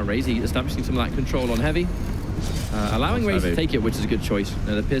we see now, Razy establishing some of that control on heavy. Allowing Razy to take it, which is a good choice. You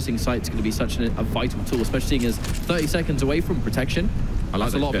know, the piercing sight's going to be such a vital tool, especially seeing as 30 seconds away from protection.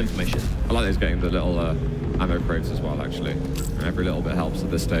 That's a lot of information. I like that he's getting the little ammo crates as well, actually. Every little bit helps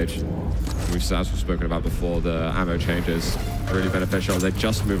at this stage. As we've spoken about before, the ammo changes really beneficial. They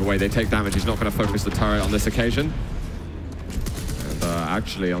just move away, they take damage. He's not going to focus the turret on this occasion. And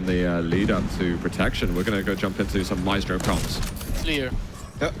actually, on the lead up to protection, we're going to go jump into some MyztroEU comms. Clear.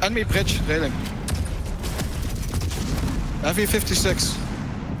 Enemy bridge, railing. Heavy 56.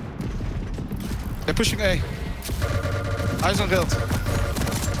 They're pushing A. Eyes on build.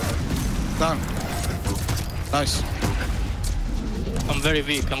 Down. Nice. I'm very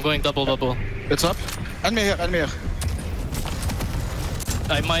weak. I'm going double bubble. It's up. Enemy here, enemy here.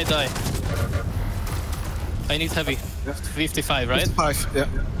 I might die. I need heavy. 55, right? 55, yeah.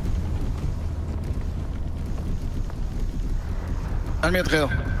 Enemy at rail.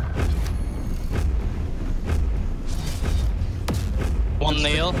 One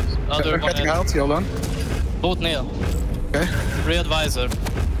nail, other They're one getting nail. out, hold on. Both nail. Okay. Red visor.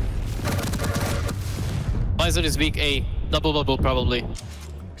 Visor is weak A. Double bubble probably.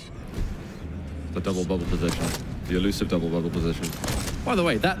 The double bubble position. The elusive double bubble position. By the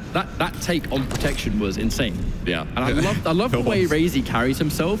way, that take on protection was insane. Yeah. And I love the way Razy carries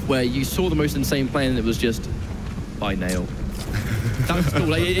himself, where you saw the most insane play and it was just by nail. That was cool.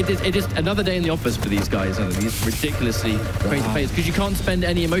 Like, it is another day in the office for these guys, and these ridiculously crazy plays, because you can't spend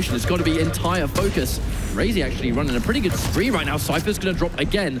any emotion. It's got to be entire focus. Razy actually running a pretty good spree right now. Cypher's going to drop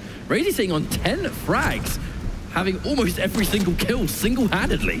again. Razy sitting on 10 frags, having almost every single kill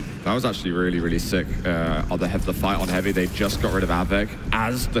single-handedly. That was actually really, really sick. On the fight on heavy, they just got rid of Avec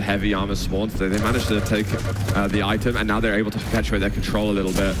as the heavy armor spawned. So they managed to take the item, and now they're able to perpetuate their control a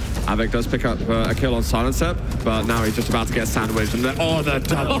little bit. Avec does pick up a kill on Silencep, but now he's just about to get sandwiched. And the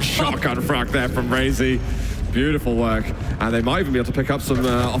double shotgun frag there from Razy. Beautiful work. And they might even be able to pick up some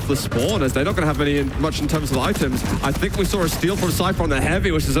off the spawn, as they're not going to have much in terms of items. I think we saw a steal from Cypher on the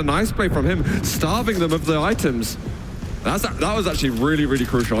heavy, which is a nice play from him, starving them of the items. That was actually really, really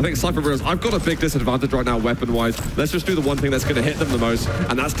crucial. I think Cypher realized, I've got a big disadvantage right now weapon-wise. Let's just do the one thing that's going to hit them the most,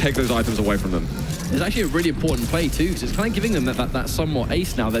 and that's take those items away from them. It's actually a really important play too, because it's kind of giving them that somewhat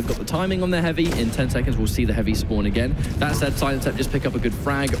ace now. They've got the timing on their heavy. In 10 seconds, we'll see the heavy spawn again. That said, Silencep just pick up a good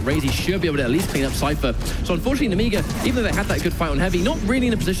frag. Razy should be able to at least clean up Cypher. So unfortunately, Nemiga, even though they had that good fight on heavy, not really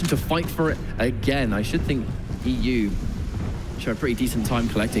in a position to fight for it again. I should think EU should have a pretty decent time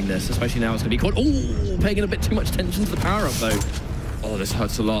collecting this, especially now it's going to be caught. Oh, paying a bit too much attention to the power-up though. Oh, this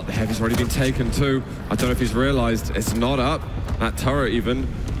hurts a lot. The heavy's already been taken too. I don't know if he's realized it's not up. That turret even.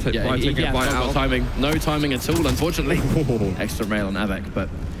 Taking a bite out. Timing. No timing at all, unfortunately. Extra mail on Avec, but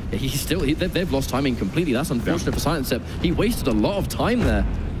yeah, they've lost timing completely. That's unfortunate for Silencep. He wasted a lot of time there.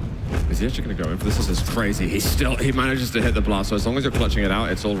 Is he actually going to go in for this? This is crazy. He manages to hit the blast, so as long as you're clutching it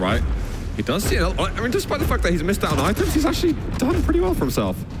out, it's all right. He does see it. I mean, despite the fact that he's missed out on items, he's actually done pretty well for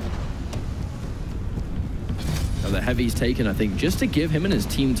himself. The heavy's taken, I think, just to give him and his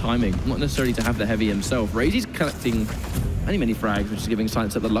team timing, not necessarily to have the heavy himself. Razy's collecting many frags, which is giving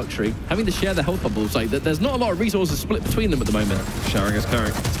Silencep the luxury. Having to share the health bubbles, like there's not a lot of resources split between them at the moment. Sharing is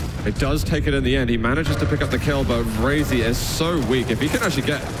caring. It does take it in the end. He manages to pick up the kill, but Razy is so weak. If he can actually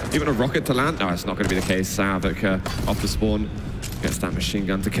get even a rocket to land, no, it's not going to be the case. Savik off the spawn gets that machine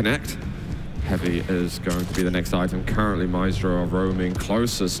gun to connect. Heavy is going to be the next item. Currently, Myztro are roaming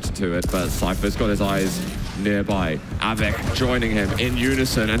closest to it, but Cypher's got his eyes nearby. Avec joining him in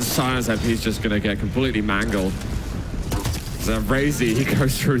unison, and Silencep, he's just going to get completely mangled. So Razy, he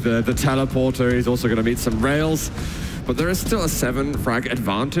goes through the teleporter. He's also going to meet some rails, but there is still a 7 frag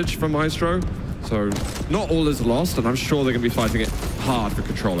advantage for Myztro. So not all is lost, and I'm sure they're going to be fighting it hard for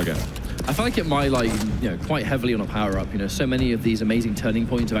control again. I feel like it might, quite heavily on a power-up. So many of these amazing turning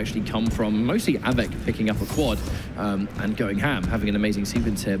points have actually come from mostly Avec picking up a quad and going ham, having an amazing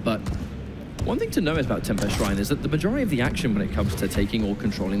sequence here. But one thing to know about Tempest Shrine is that the majority of the action when it comes to taking or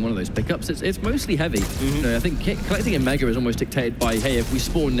controlling one of those pickups, it's mostly heavy. I think collecting a Mega is almost dictated by, hey, if we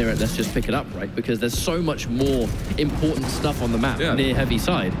spawn near it, let's just pick it up, right? Because there's so much more important stuff on the map near heavy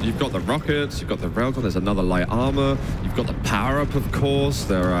side. You've got the rockets, you've got the railgun, there's another light armor, you've got the power-up, of course,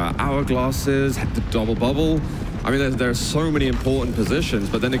 there are hourglasses, the double bubble. I mean, there are so many important positions,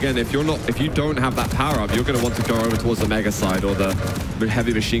 but then again, if you don't have that power-up, you're going to want to go over towards the Mega side or the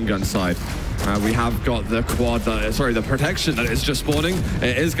heavy machine gun side. We have got the quad, the protection that is just spawning.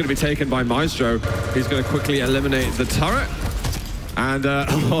 It is going to be taken by Myztro. He's going to quickly eliminate the turret. And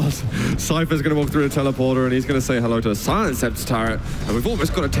Cypher's going to walk through the teleporter, and he's going to say hello to Silencep's turret. And we've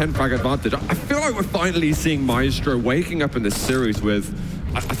almost got a 10 frag advantage. I feel like we're finally seeing Myztro waking up in this series with,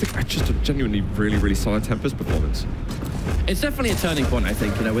 I think, just a genuinely really, really solid Tempest performance. It's definitely a turning point, I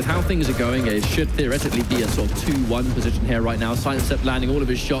think. With how things are going, it should theoretically be a sort of 2-1 position here right now. Silencep landing all of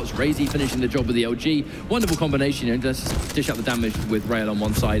his shots, Razy finishing the job with the LG. Wonderful combination, just dish out the damage with Rail on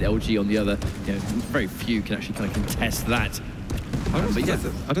one side, LG on the other. Very few can actually kind of contest that. I don't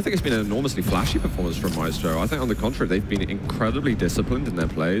think it's been an enormously flashy performance from Myztro. I think, on the contrary, they've been incredibly disciplined in their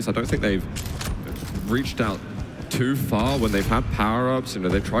plays. I don't think they've reached out too far when they've had power-ups.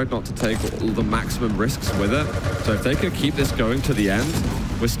 They've tried not to take all the maximum risks with it. So if they can keep this going to the end,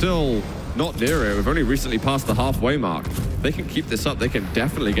 we're still not near it. We've only recently passed the halfway mark. They can keep this up. They can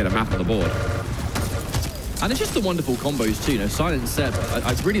definitely get a map on the board. And it's just the wonderful combos too, you know, Silent Sep.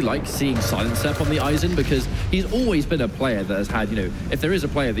 I really like seeing Silent Sep on the Aizen because he's always been a player that has had, you know, if there is a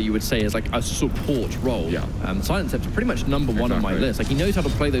player that you would say is like a support role, Silent Sep's pretty much number one on my list. Like, he knows how to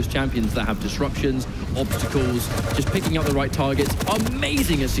play those champions that have disruptions, obstacles, just picking up the right targets,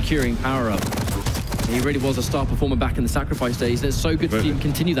 amazing at securing power-up. He really was a star performer back in the Sacrifice days, and it's so good to see him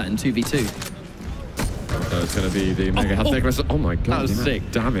continue that in 2v2. It's going to be the Mega Health Necklace. Oh my god, that was sick.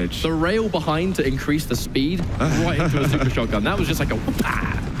 Damage. The rail behind to increase the speed right into a super shotgun. That was just like a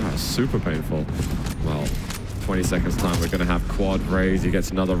whoop-ah. That was super painful. Well, 20 seconds time, we're going to have quad raise. He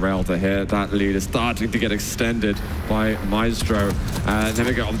gets another rail to hit. That lead is starting to get extended by Maestro.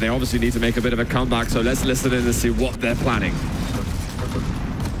 Nemiga, they obviously need to make a bit of a comeback, so let's listen in and see what they're planning.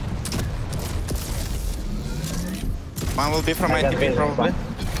 One will be from ITP probably.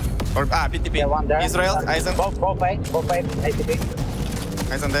 Or BTP. Yeah, one there. Israel, Aizen. Both A, ATP.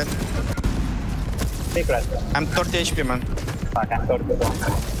 Aizen dead. Secret. I'm 30 HP, man. Fuck, I'm 30.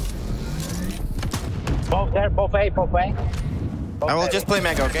 Both there, both A. Both I will just play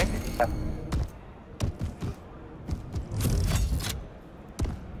Mega, okay?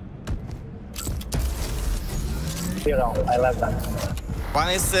 Zero, I left them. One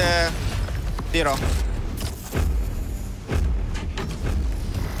is 0.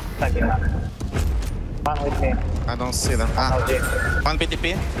 Second one. One with me. I don't see them. One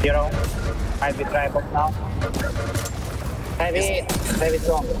BTP. Zero. I'll be trying box now. Heavy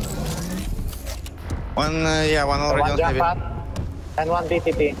strong. One, yeah, one already One on jump heavy. up. And one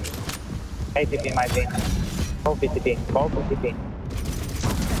BTP. ATP might be. Both BTP. Both BTP.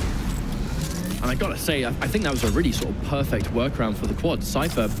 And I gotta say, I think that was a really sort of perfect workaround for the quad.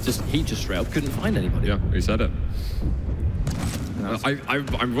 Cypher, he just straight up couldn't find anybody. Yeah, he said it.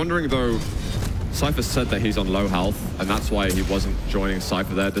 I'm wondering though, Cypher said that he's on low health, and that's why he wasn't joining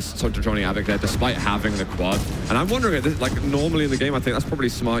Cypher there, joining Avic there, despite having the quad. And I'm wondering, like normally in the game, I think that's probably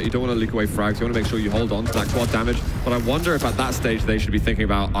smart. You don't want to leak away frags. You want to make sure you hold on to that quad damage. But I wonder if at that stage they should be thinking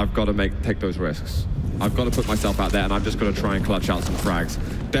about, I've got to take those risks. I've got to put myself out there, and I'm just going to try and clutch out some frags.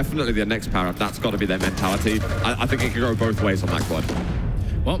 Definitely the next power-up, that's got to be their mentality. I think it could go both ways on that quad.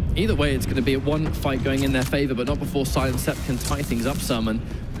 Well, either way, it's going to be one fight going in their favor, but not before Silent Sep can tie things up some. And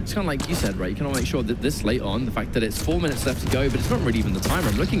it's kind of like you said, right? You can make sure that this late on, the fact that it's 4 minutes left to go, but it's not really even the timer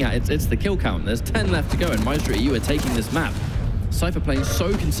I'm looking at. It's the kill count. There's 10 left to go, and MyztroEU are taking this map. Cypher playing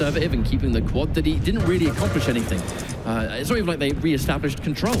so conservative and keeping the quad that he didn't really accomplish anything. It's not even like they re-established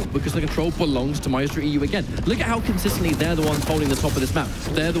control, because the control belongs to MyztroEU again. Look at how consistently they're the ones holding the top of this map.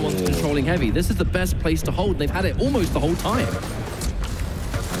 They're the ones controlling heavy. This is the best place to hold. They've had it almost the whole time.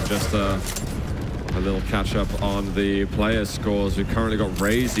 Just a little catch-up on the player scores. We've currently got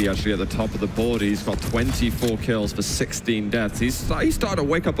Razy actually at the top of the board. He's got 24 kills for 16 deaths. He started to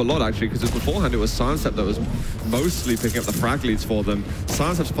wake up a lot, actually, because beforehand it was Silent Sep that was mostly picking up the frag leads for them.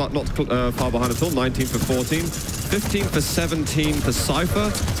 Silent Sep's not far behind at all, 19 for 14. 15 for 17 for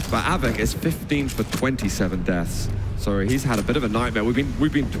Cypher, but Avic is 15 for 27 deaths. So he's had a bit of a nightmare.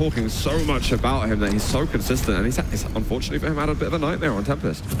 We've been talking so much about him that he's so consistent, and he's unfortunately for him had a bit of a nightmare on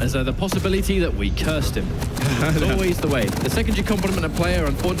Tempest. There's the possibility that we cursed him. It's always the way. The second you compliment a player,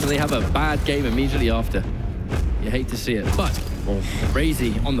 unfortunately, have a bad game immediately after. You hate to see it, but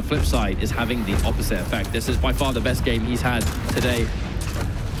Razy on the flip side is having the opposite effect. This is by far the best game he's had today.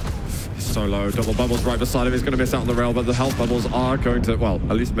 So low, double bubbles right beside him. He's going to miss out on the rail, but the health bubbles are going to, well,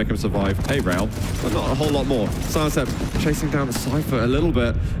 at least make him survive a rail, but not a whole lot more. Silent Sep chasing down the Cypher a little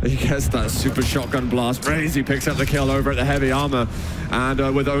bit. He gets that super shotgun blast. Razy picks up the kill over at the heavy armor,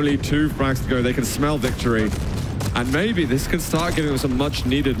 and with only 2 frags to go, they can smell victory. And maybe this can start giving them some much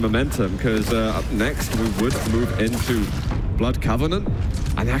needed momentum, because up next we would move into Blood Covenant,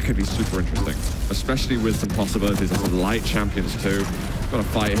 and that could be super interesting, especially with some possibilities of some light champions too. Got a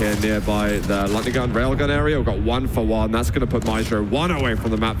fight here nearby the lightning gun, railgun area. We've got 1 for 1. That's going to put Maestro 1 away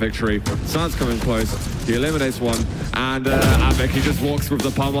from the map victory. Sun's coming close. He eliminates one, and Avic, he just walks with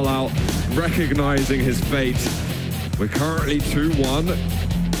the pummel out, recognizing his fate. We're currently 2-1.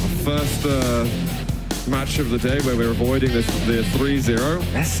 Our first match of the day where we're avoiding the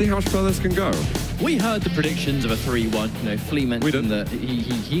 3-0. Let's see how much further this can go. We heard the predictions of a 3-1. You know, Flea mentioned that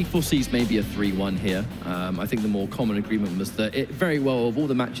he foresees maybe a 3-1 here. I think the more common agreement was that it very well, of all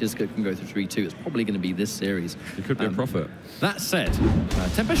the matches that can go through 3-2, it's probably going to be this series. It could be a profit. That said,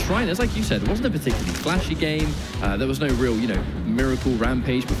 Tempest Shriners, like you said, it wasn't a particularly flashy game. There was no real, you know, miracle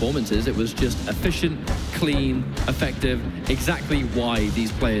rampage performances. It was just efficient, clean, effective, exactly why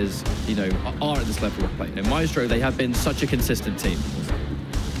these players, you know, are at this level of play. You know, Maestro, they have been such a consistent team.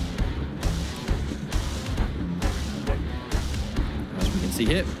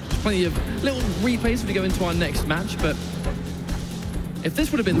 see here. Plenty of little replays as we go into our next match, but if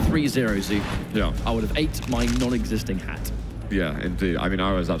this would have been 3-0, Zoo, Yeah. I would have ate my non-existing hat. Yeah, indeed. I mean,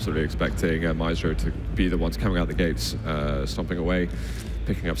 I was absolutely expecting Myztro to be the ones coming out the gates, stomping away,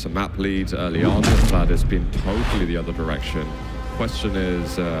 picking up some map leads early on, but it's been totally the other direction. Question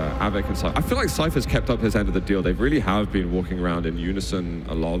is, Avec and Cypher. I feel like Cypher's kept up his end of the deal. They really have been walking around in unison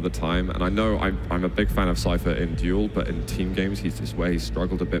a lot of the time, and I know I'm a big fan of Cypher in duel, but in team games, he's where he's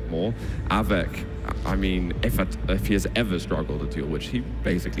struggled a bit more. Avec, I mean, if he has ever struggled at duel, which he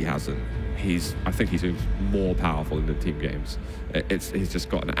basically hasn't, I think he's more powerful in the team games. He's just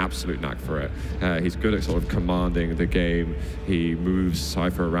got an absolute knack for it. He's good at sort of commanding the game. He moves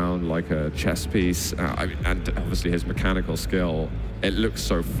Cypher around like a chess piece. And obviously his mechanical skill, it looks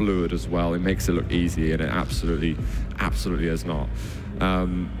so fluid as well. It makes it look easy, and it absolutely is not.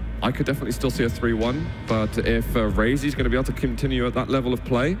 I could definitely still see a 3-1, but if Razy's going to be able to continue at that level of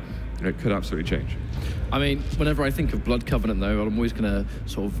play, it could absolutely change. I mean, whenever I think of Blood Covenant, though, I'm always going to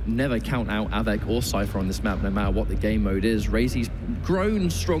sort of never count out Avec or Cypher on this map, no matter what the game mode is. Razy's grown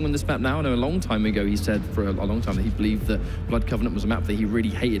strong on this map now. I know a long time ago he said for a long time that he believed that Blood Covenant was a map that he really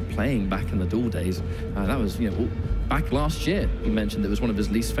hated playing back in the duel days. That was, you know, back last year. He mentioned it was one of his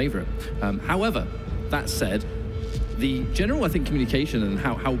least favorite. However, that said, the general, I think, communication and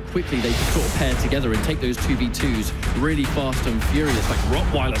how quickly they can sort of pair together and take those 2v2s really fast and furious, like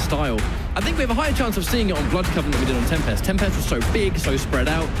Rottweiler style. I think we have a higher chance of seeing it on Blood Covenant than we did on Tempest. Tempest was so big, so spread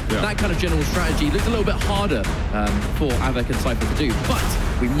out. Yeah. That kind of general strategy looked a little bit harder for Avec and Cypher to do.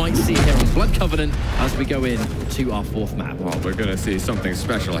 But we might see it here on Blood Covenant as we go in to our fourth map. Well, we're going to see something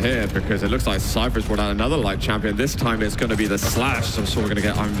special here because it looks like Cypher's brought out another light champion. This time it's going to be the Slash, so we're going to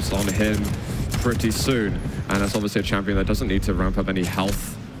get arms on him pretty soon. And that's obviously a champion that doesn't need to ramp up any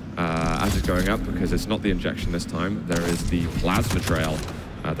health as it's going up, because it's not the injection this time. There is the Plasma Trail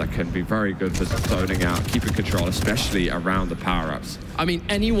that can be very good for zoning out, keeping control, especially around the power-ups. I mean,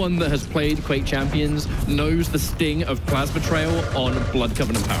 anyone that has played Quake Champions knows the sting of Plasma Trail on Blood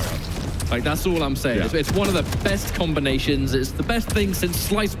Covenant power-ups. Like, that's all I'm saying. Yeah. It's one of the best combinations. It's the best thing since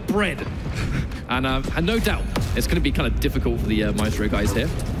sliced bread. And no doubt, it's going to be kind of difficult for the Maestro guys here.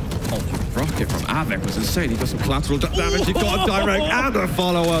 Oh, the rocket from Avec was insane. He got some collateral damage. He got a direct and a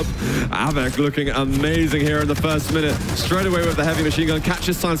follow-up. Avec looking amazing here in the first minute. Straight away with the heavy machine gun.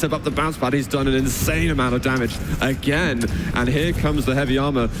 Catches Sidestep up the bounce pad. He's done an insane amount of damage again. And here comes the heavy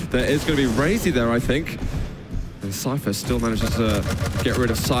armor. There is going to be Razy there, I think. And Cypher still manages to get rid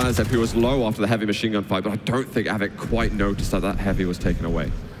of Sidestep, who was low after the heavy machine gun fight. But I don't think Avec quite noticed that heavy was taken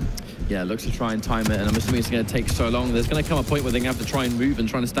away. Yeah, looks to try and time it, and I'm assuming it's going to take so long. There's going to come a point where they're going to have to try and move and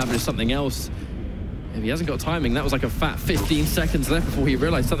try and establish something else. If he hasn't got timing, that was like a fat 15 seconds left before he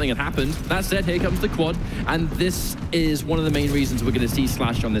realized something had happened. That said, here comes the quad, and this is one of the main reasons we're going to see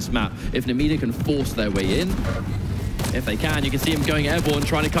Slash on this map. If Nemiga can force their way in, if they can, you can see him going airborne,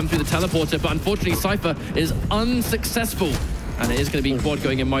 trying to come through the teleporter, but unfortunately Cypher is unsuccessful, and it is going to be quad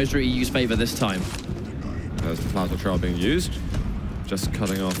going in MyztroEU's favor this time. There's the Plasma Trail being used. Just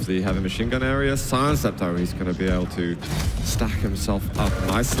cutting off the heavy machine gun area. Sidestep, though, he's going to be able to stack himself up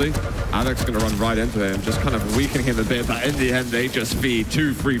nicely. Avic's going to run right into him, just kind of weakening him a bit, but in the end, they just feed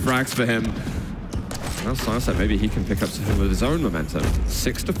 2 free frags for him. Now Sidestep, maybe he can pick up some of his own momentum.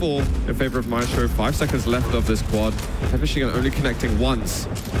 6-4 in favor of Maestro. 5 seconds left of this quad. Heavy machine gun only connecting once.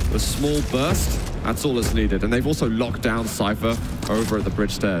 A small burst, that's all that's needed. And they've also locked down Cypher over at the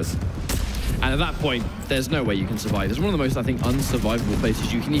bridge stairs. And at that point, there's no way you can survive. It's one of the most, I think, unsurvivable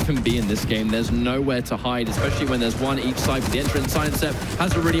places you can even be in this game. There's nowhere to hide, especially when there's one each side. With the entrance, Sidestep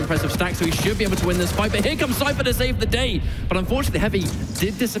has a really impressive stack, so he should be able to win this fight. But here comes Cypher to save the day. But unfortunately, Heavy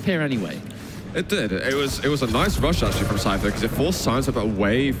did disappear anyway. It did. It was a nice rush, actually, from Cypher, because it forced Sidestep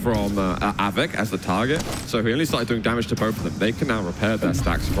away from Avec as the target. So he only started doing damage to both of them. They can now repair their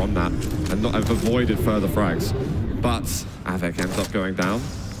stacks from that and not have avoided further frags. But Avec ends up going down.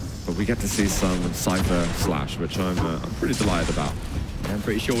 But we get to see some Cypher Slash, which I'm pretty delighted about. Yeah, I'm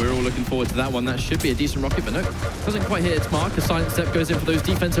pretty sure we're all looking forward to that one. That should be a decent rocket, but no, doesn't quite hit its mark. A Sidestep goes in for those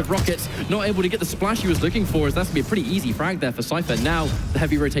defensive rockets. Not able to get the splash he was looking for, as that's going to be a pretty easy frag there for Cypher. Now the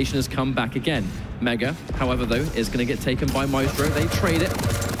heavy rotation has come back again. Mega, however, though, is going to get taken by Maestro. They trade it,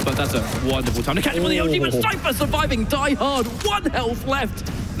 but that's a wonderful time to catch him with the OG, but Cypher surviving, die hard, 1 health left.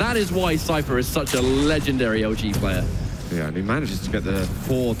 That is why Cypher is such a legendary LG player. Yeah, and he manages to get the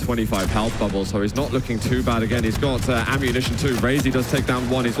 425 health bubble, so he's not looking too bad again. He's got ammunition too. Razy does take down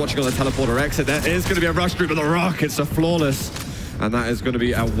 1. He's watching on the teleporter exit. There is going to be a rush through, but the rockets are flawless. And that is going to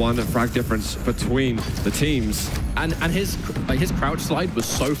be a 1 frag difference between the teams. And his crouch slide was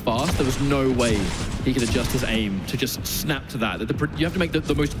so fast, there was no way he could adjust his aim to just snap to that. You have to make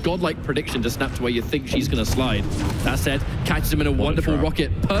the most godlike prediction to snap to where you think she's going to slide. That said, catches him in a wonderful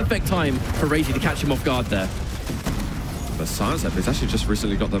rocket. Perfect time for Razy to catch him off guard there. The Silence Step, he's actually just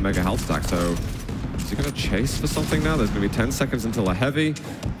recently got the mega health stack, so is he going to chase for something now? There's going to be 10 seconds until a heavy.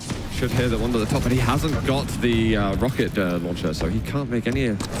 Should hear that one at the top, but he hasn't got the rocket launcher, so he can't make any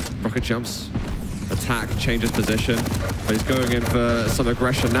rocket jumps. Attack, changes position, but he's going in for some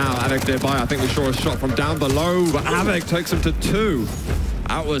aggression now. Avik nearby, I think we saw a shot from down below, but Avik takes him to 2.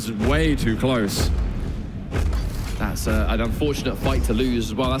 That was way too close. That's an unfortunate fight to lose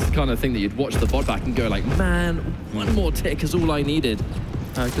as well. That's the kind of thing that you'd watch the VOD back and go like, man, one more tick is all I needed.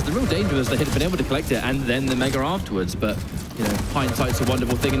 Because the real danger was they had been able to collect it and then the Mega afterwards, but you know, hindsight's a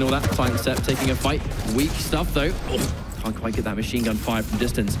wonderful thing and all that. Silent Step taking a fight. Weak stuff though. Oh, can't quite get that machine gun fired from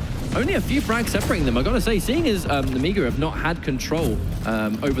distance. Only a few frags separating them. I gotta say, seeing as Nemiga have not had control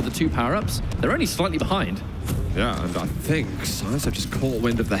over the 2 power-ups, they're only slightly behind. Yeah, and I think Silence have just caught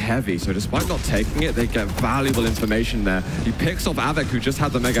wind of the heavy, so despite not taking it, they get valuable information there. He picks off Avik, who just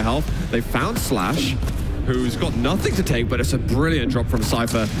had the mega health. They found Slash, who's got nothing to take, but it's a brilliant drop from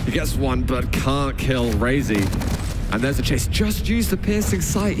Cypher. He gets one, but can't kill Razy. And there's a chase. Just use the piercing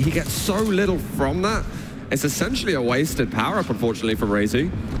sight. He gets so little from that. It's essentially a wasted power-up, unfortunately, for Razy.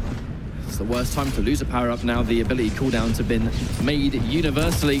 It's the worst time to lose a power-up now. The ability cooldowns have been made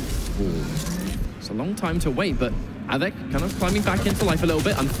universally. Ooh. It's a long time to wait, but Avik kind of climbing back into life a little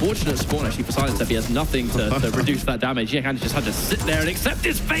bit. Unfortunate spawn, actually, for Silence Step. He has nothing to reduce that damage. He kind of just had to sit there and accept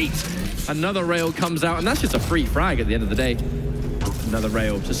his fate. Another rail comes out, and that's just a free frag at the end of the day. Another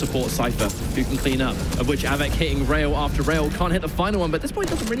rail to support Cypher, who can clean up, of which Avik hitting rail after rail. Can't hit the final one, but at this point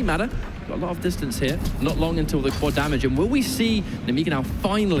it doesn't really matter. Got a lot of distance here. Not long until the quad damage, and will we see Nemiga now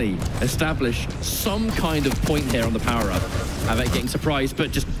finally establish some kind of point here on the power-up? Avik getting surprised,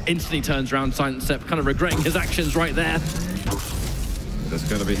 but just instantly turns around. Silent Step kind of regretting his actions right there. There's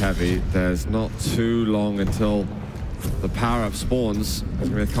going to be heavy. There's not too long until the power-up spawns. There's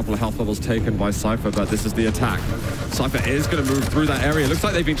going to be a couple of health levels taken by Cypher, but this is the attack. Cypher is going to move through that area. Looks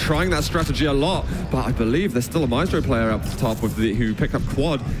like they've been trying that strategy a lot, but I believe there's still a Maestro player up the top with who picked up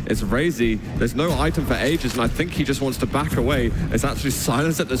quad. It's Razy. There's no item for ages, and I think he just wants to back away. It's actually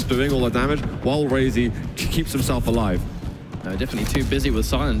Silence that's doing all the damage, while Razy keeps himself alive. Definitely too busy with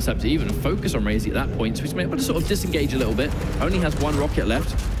Silent Step to even focus on Razy at that point, so he's been able to sort of disengage a little bit. Only has 1 rocket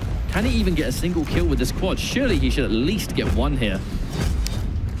left. Can he even get a single kill with this quad? Surely he should at least get 1 here.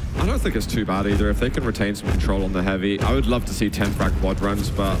 I don't think it's too bad either. If they can retain some control on the heavy, I would love to see 10 frag quad runs,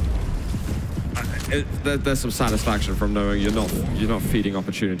 but there's some satisfaction from knowing you're not feeding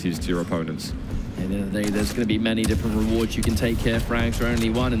opportunities to your opponents. At the end of the day, there's going to be many different rewards you can take here. Frags are only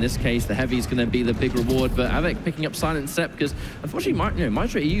 1. In this case, the heavy is going to be the big reward, but Avik picking up Silent Step because, unfortunately,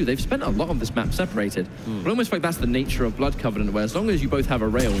 MyztroEU, they've spent a lot of this map separated. But almost like that's the nature of Blood Covenant, where as long as you both have a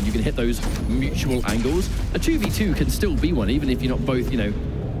rail and you can hit those mutual angles, a 2v2 can still be one, even if you're not both, you know,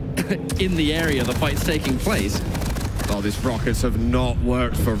 in the area the fight's taking place. Oh, these rockets have not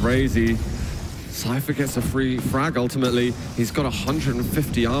worked for Razy. Cypher gets a free frag ultimately. He's got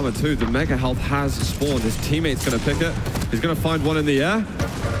 150 armor too. The mega health has spawned. His teammate's gonna pick it. He's gonna find one in the air.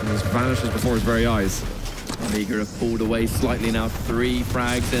 And this vanishes before his very eyes. Nemiga have pulled away slightly now. 3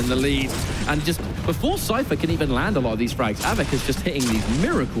 frags in the lead. And just before Cypher can even land a lot of these frags, Avik is just hitting these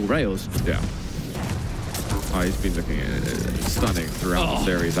miracle rails. Yeah. Oh, he's been looking stunning throughout the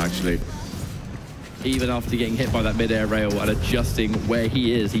series actually. Even after getting hit by that mid-air rail and adjusting where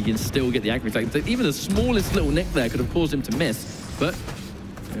he is, he can still get the accuracy. Like, even the smallest little nick there could have caused him to miss. But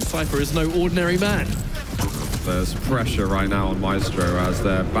Cypher is no ordinary man. There's pressure right now on Maestro as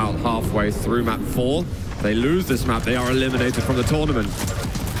they're about halfway through map 4. They lose this map, they are eliminated from the tournament.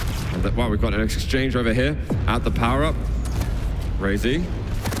 And well, we've got an exchange over here at the power-up. Razy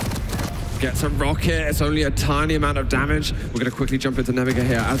gets a rocket. It's only a tiny amount of damage. We're going to quickly jump into Nemiga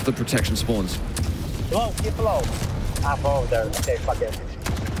here as the protection spawns. Low, keep low. Over there. Okay, fuck it.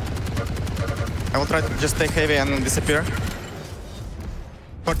 I will try to just take heavy and disappear.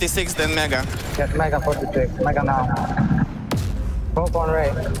 46, then Mega. Yes, Mega 46. Mega now. Hope on Ray.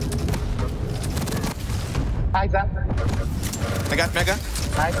 Hi, Zan. I got Mega.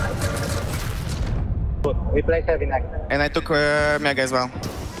 Nice. Good. We play heavy next. And I took Mega as well.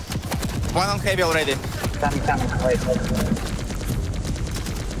 1 on heavy already. Coming. Wait.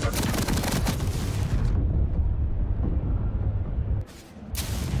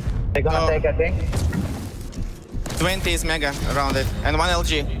 They're gonna take, I think. 20 is Mega around it. And 1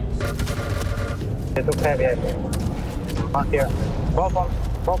 LG. They took heavy, I think. One here.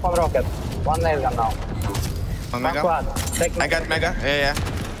 Both on rocket. One nail gun now. One One Mega. squad. Take I got Mega. Yeah.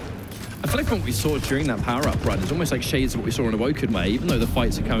 I feel like from what we saw during that power-up run, it's almost like shades of what we saw in Awoken, where even though the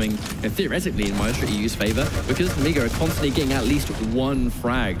fights are coming theoretically in MyztroEU's favor, because Nemiga are constantly getting at least one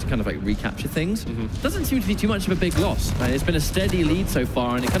frag to kind of like recapture things, doesn't seem to be too much of a big loss. It's been a steady lead so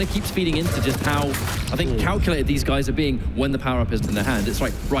far, and it kind of keeps feeding into just how, I think, calculated these guys are being when the power-up is in their hand. It's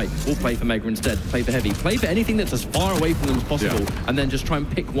like, right, we'll play for Mega instead, play for Heavy, play for anything that's as far away from them as possible, and then just try and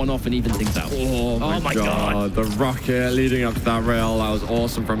pick one off and even things out. Oh my god. The rocket leading up to that rail, that was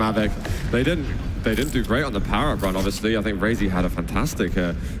awesome from Avic. They didn't do great on the power-up run, obviously. I think Razy had a fantastic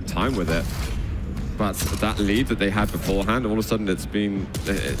time with it. But that lead that they had beforehand, all of a sudden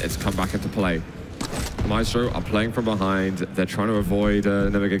it's come back into play. Maestro are playing from behind. They're trying to avoid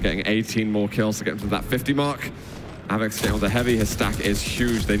Nemiga getting 18 more kills to get to that 50 mark. Avic's getting on the Heavy. His stack is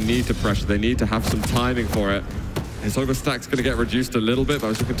huge. They need to pressure. They need to have some timing for it. His overstack's going to get reduced a little bit, but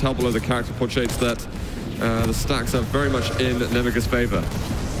as you can tell below the character portraits that the stacks are very much in Nemiga's favor.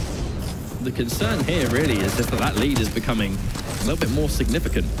 The concern here really is just that lead is becoming a little bit more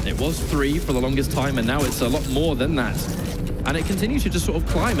significant. It was 3 for the longest time, and now it's a lot more than that. And it continues to just sort of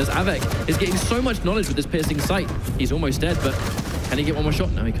climb as Avic is getting so much knowledge with this piercing sight. He's almost dead, but can he get one more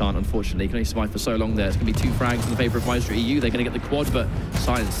shot? No, he can't, unfortunately. He can only survive for so long there. It's going to be 2 frags in the favor of MyztroEU. They're going to get the quad, but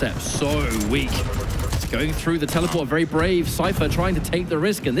Silent Step so weak. Going through the teleport, very brave. Cypher trying to take the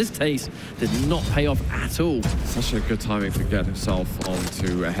risk, and this taste did not pay off at all. Such a good timing to get himself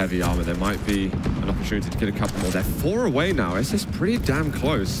onto a Heavy armor. There might be an opportunity to get a couple more. They're 4 away now. It's just pretty damn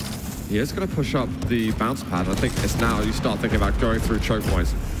close. He is going to push up the bounce pad. I think it's now you start thinking about going through choke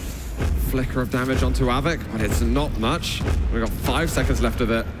points. Flicker of damage onto Avic, but it's not much. We've got 5 seconds left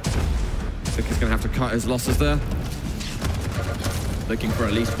of it. I think he's going to have to cut his losses there. Looking for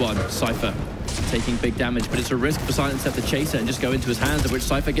at least one. Cypher taking big damage, but it's a risk for Silent Step to chase it and just go into his hands, of which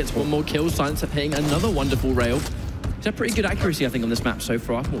Cypher gets 1 more kill. Silent Step hitting another wonderful rail. He's had pretty good accuracy, I think, on this map so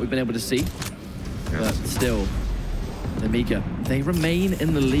far, from what we've been able to see. But still, Nemiga, they remain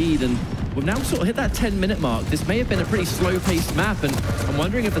in the lead, and we've now sort of hit that 10-minute mark. This may have been a pretty slow-paced map, and I'm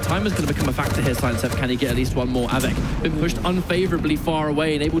wondering if the timer's going to become a factor here. Silent Step, can he get at least one more? Avic been pushed unfavorably far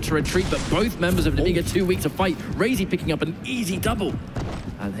away and able to retreat, but both members of Nemiga too weak to fight. Razy picking up an easy double.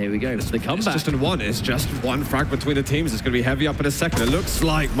 And here we go, the comeback. It's just in one. It's just one frag between the teams. It's going to be Heavy up in a second. It looks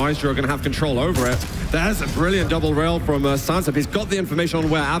like Maestro are going to have control over it. There's a brilliant double rail from Silent Step. He's got the information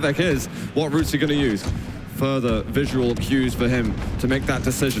on where Avic is. What routes are he going to use? Further visual cues for him to make that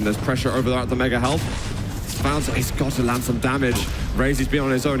decision. There's pressure over there at the Mega Health. He's got to land some damage. Razy's been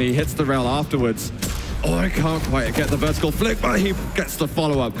on his own. He hits the rail afterwards. Oh, I can't quite get the vertical flick, but he gets the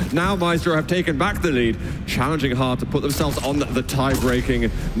follow-up. Now Maestro have taken back the lead, challenging hard to put themselves on the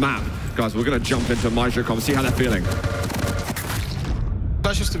tie-breaking map. Guys, we're going to jump into MyztroCom, see how they're feeling.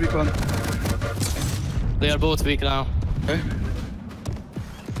 Flash is to weak one. They are both weak now. Okay.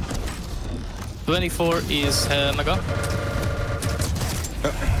 24 is Mega.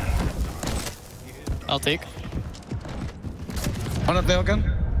 I'll take. One at nail gun.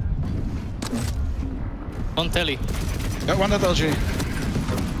 One telly. Yeah, one at LG.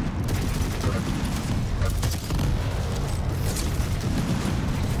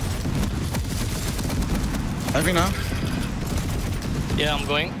 Heavy now. Yeah, I'm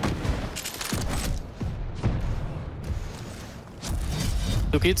going.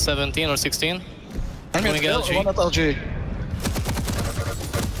 2 kids, 17 or 16. I'm Going at LG. One at LG.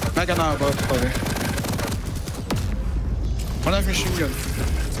 Mega now, both probably. One have machine gun.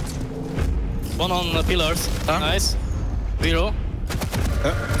 One on the pillars. Huh? Nice. 0.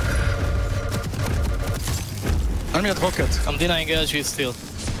 I'm at rocket. I'm denying LG still.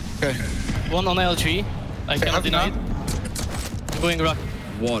 Okay. One on LG. I cannot Heavy deny it. now. I'm going rock.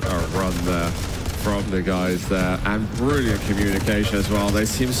 What a run there from the guys there, and brilliant communication as well. They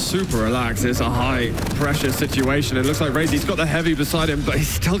seem super relaxed. It's a high-pressure situation. It looks like Razy's got the Heavy beside him, but he's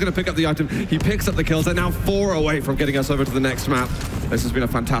still going to pick up the item. He picks up the kills. They're now 4 away from getting us over to the next map. This has been a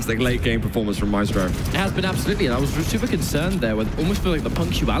fantastic late-game performance from Maestro. It has been, absolutely, and I was super concerned there with almost feel like the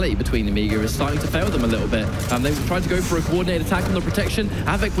punctuality between Nemiga is starting to fail them a little bit. They tried to go for a coordinated attack on the protection.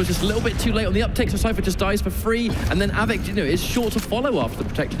 Avic was just a little bit too late on the uptick, so Cypher just dies for free, and then Avic, is short to follow after the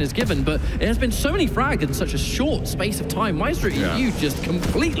protection is given, but it has been so many frags in such a short space of time. MyztroEU just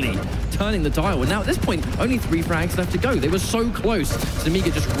completely turning the dial. And now at this point, only 3 frags left to go. They were so close.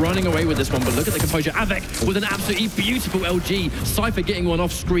 Nemiga just running away with this one, but look at the composure. Avec with an absolutely beautiful LG. Cypher getting one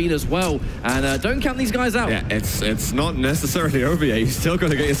off screen as well. And don't count these guys out. Yeah, it's not necessarily over yet. You've still got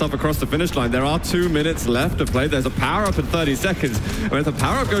to get yourself across the finish line. There are 2 minutes left to play. There's a power-up in 30 seconds. And if the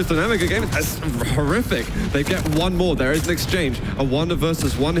power-up goes to Nemiga game, that's horrific. They get one more. There is an exchange. A 1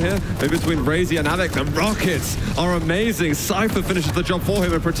 versus 1 here. Maybe between Razy and Avec. The rockets are amazing. Cypher finishes the job for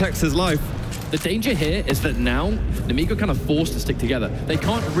him and protects his life. The danger here is that now Nemiga kind of forced to stick together. They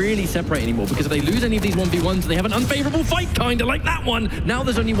can't really separate anymore because if they lose any of these 1v1s, they have an unfavorable fight, kind of like that one. Now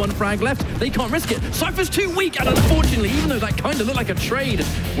there's only 1 frag left. They can't risk it. Cypher's too weak, and unfortunately, even though that kind of looked like a trade,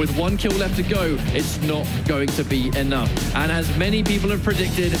 with 1 kill left to go, it's not going to be enough. And as many people have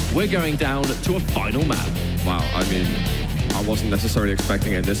predicted, we're going down to a final map. Wow, I mean, I wasn't necessarily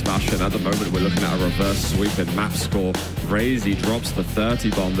expecting it in this fashion. At the moment, we're looking at a reverse sweep in map score. Razy drops the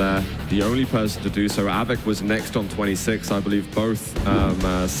 30 bomb there. The only person to do so. Avec was next on 26. I believe both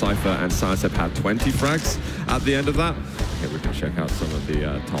Cypher and Sidestep had 20 frags at the end of that. Okay, we can check out some of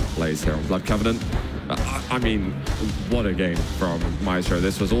the top plays here on Blood Covenant. I mean, what a game from Myztro.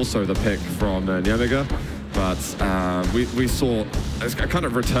 This was also the pick from Nemiga. But we saw a kind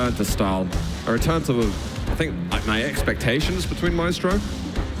of return to style. A return to, I think, my expectations between Myztro.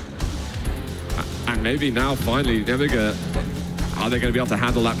 And maybe now, finally, Nemiga, are they going to be able to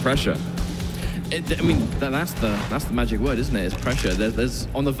handle that pressure? I mean, that's the magic word, isn't it? It's pressure. There's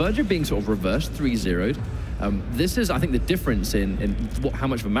on the verge of being sort of reverse 3-0'd. This is, I think, the difference in how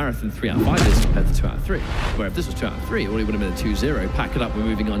much of a marathon 3 out of 5 is compared to 2 out of 3. Where if this was 2 out of 3, it already would have been a 2-0. Pack it up, we're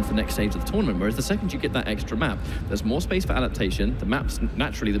moving on to the next stage of the tournament. Whereas the second you get that extra map, there's more space for adaptation. The maps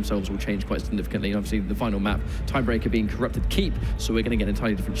naturally themselves will change quite significantly. And obviously, the final map, Tiebreaker being Corrupted Keep, so we're going to get an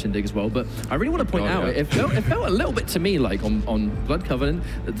entirely different shindig as well. But I really want to point out, it felt a little bit to me like on Blood Covenant,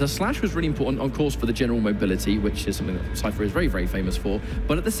 the slash was really important, of course, for the general mobility, which is something that Cypher is very, very famous for.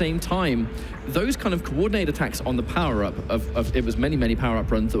 But at the same time, those kind of coordinated attacks on the power-up it was many power-up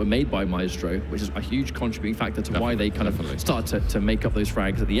runs that were made by Myztro, which is a huge contributing factor to why they kind of started to make up those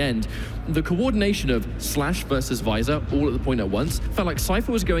frags at the end. The coordination of Slash versus Visor all at the point at once felt like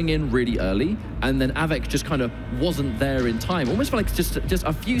Cypher was going in really early, and then Avec just kind of wasn't there in time. Almost felt like just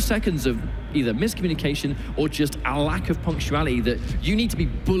a few seconds of either miscommunication or just a lack of punctuality that you need to be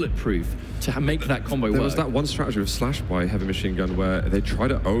bulletproof to make that combo work. There was that one strategy with Slash by Heavy Machine Gun where they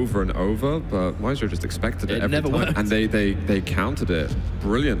tried it over and over, but Myztro just expected it every never time. worked. And they countered it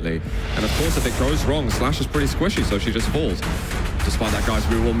brilliantly. And of course, if it goes wrong, Slash is pretty squishy, so she just falls. Despite that, guys,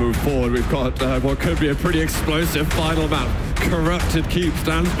 we will move forward. We've got what could be a pretty explosive final map. Corrupted Keep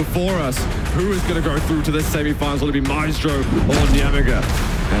stands before us. Who is going to go through to this semi-finals? Will it be Myztro or Nemiga?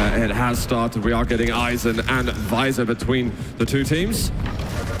 It has started. We are getting Eisen and Visor between the two teams.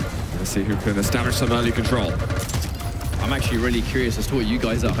 Let's see who can establish some early control. I'm actually really curious as to what you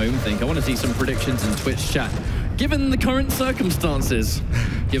guys at home think. I want to see some predictions in Twitch chat. Given the current circumstances,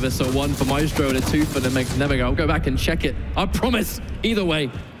 give us a 1 for Myztro and a 2 for Nemiga. I'll go back and check it. I promise. Either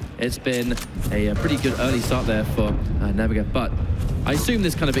way, it's been a pretty good early start there for Nemiga. But I assume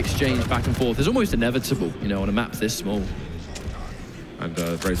this kind of exchange back and forth is almost inevitable, you know, on a map this small. And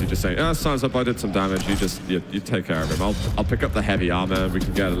Razy just saying, Signs Up, I did some damage, you take care of him. I'll pick up the heavy armor and we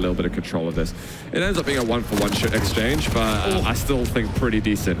can get a little bit of control of this. It ends up being a 1-for-1 exchange, but I still think pretty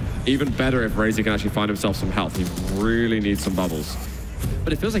decent. Even better if Razy can actually find himself some health. He really needs some bubbles.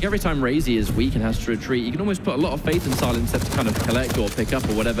 But it feels like every time Razy is weak and has to retreat, you can almost put a lot of faith in Silence to kind of collect or pick up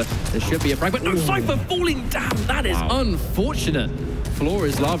or whatever. There should be a frag, but no, Cypher falling down. That is unfortunate. Floor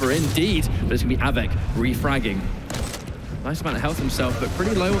is lava indeed, but it's going to be Avec refragging. Nice amount of health himself, but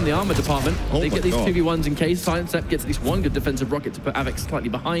pretty low on the armor department. They get these 2v1s in case. Silence gets at least one good defensive rocket to put Avec slightly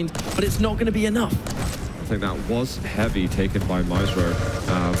behind, but it's not going to be enough. I think that was heavy taken by Myztro.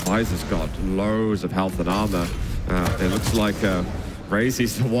 Visor's got loads of health and armor. It looks like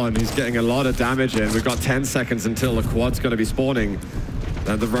Razy's the one who's getting a lot of damage in. We've got 10 seconds until the quad's going to be spawning.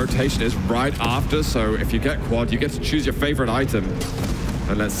 And the rotation is right after, so if you get quad, you get to choose your favorite item.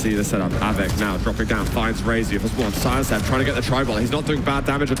 And let's see the setup. Avec now dropping down, finds Razy for spawn. Sidestep trying to get the tribal. He's not doing bad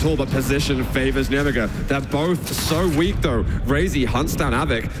damage at all, but position favors Nemiga. They're both so weak though. Razy hunts down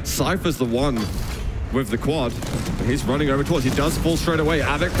Avec. Cypher's the one with the quad. And he's running over towards. He does fall straight away.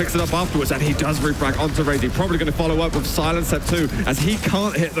 Avec picks it up afterwards, and he does refrag onto Razy. Probably going to follow up with Silence Step 2, as he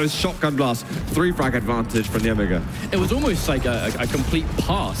can't hit those shotgun blasts. 3 frag advantage for Nemiga. It was almost like a complete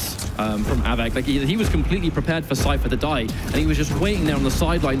pass from Avec. Like he was completely prepared for Cypher to die, and he was just waiting there on the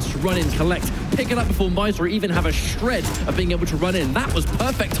sidelines to run in, collect, pick it up before Myztro even have a shred of being able to run in. That was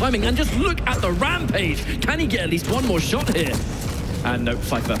perfect timing, and just look at the rampage. Can he get at least one more shot here? And no,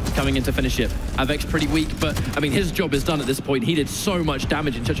 Cypher coming in to finish it. Avek's pretty weak, but I mean, his job is done at this point. He did so much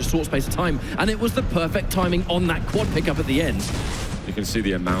damage in such a short space of time, and it was the perfect timing on that quad pickup at the end. You can see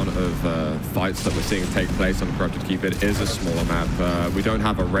the amount of fights that we're seeing take place on Corrupted Keep. It is a smaller map. We don't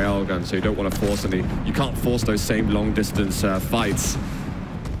have a railgun, so you don't want to force any. You can't force those same long distance fights.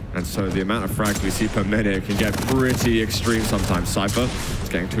 And so the amount of frags we see per minute can get pretty extreme sometimes. Cypher is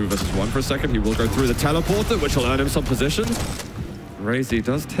getting 2 versus 1 for a second. He will go through the teleporter, which will earn him some position. Razy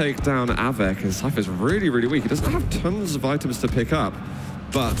does take down Avek, and Cypher's really, really weak. He doesn't have tons of items to pick up,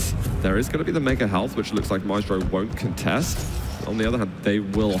 but there is going to be the Mega Health, which looks like Myztro won't contest. On the other hand, they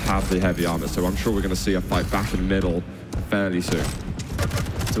will have the heavy armor, so I'm sure we're going to see a fight back in the middle fairly soon.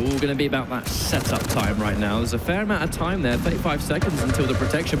 It's all going to be about that setup time right now. There's a fair amount of time there, 35 seconds until the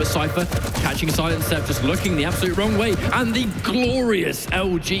protection, but Cypher catching Silent Step, just looking the absolute wrong way, and the glorious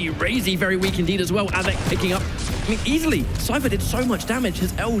LG. Razy very weak indeed as well. Avek picking up, I mean, easily. Cypher did so much damage,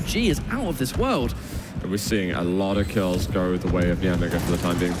 his LG is out of this world. We're seeing a lot of kills go the way of Nemiga for the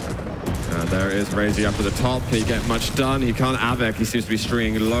time being. There is Razy up at the top. He get much done. He can't Avek. He seems to be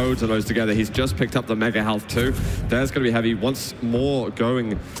stringing loads of those together. He's just picked up the Mega Health too. There's going to be heavy. Once more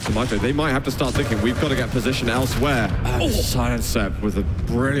going to Myztro. They might have to start thinking, we've got to get position elsewhere. Silent Step with a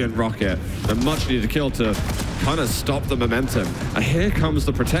brilliant rocket. A much needed kill to kind of stop the momentum. And here comes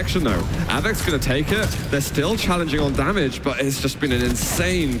the protection though. Avek's going to take it. They're still challenging on damage, but it's just been an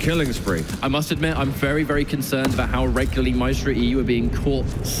insane killing spree. I must admit, I'm very, very concerned about how regularly MyztroEU are being caught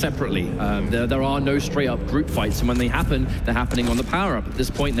separately. There are no straight-up group fights, and when they happen, they're happening on the power-up. At this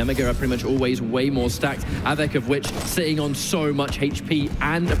point, Nemiga are pretty much always way more stacked. Avek of which sitting on so much HP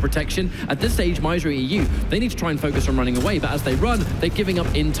and a protection. At this stage, MyztroEU, they need to try and focus on running away, but as they run, they're giving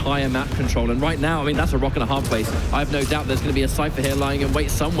up entire map control. And right now, I mean, that's a rock and a hard place. I have no doubt there's going to be a Cypher here lying in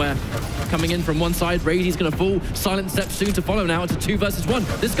wait somewhere. Coming in from one side, Razy's going to fall. Silent Step soon to follow now. It's a 2 versus 1.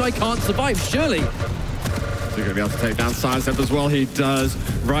 This guy can't survive, surely. They're going to be able to take down Silent Step as well. He does.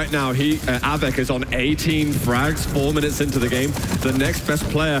 Right now, Avek is on 18 frags, 4 minutes into the game. The next best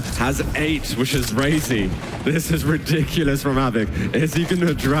player has 8, which is Razy. This is ridiculous from Avek. Is he going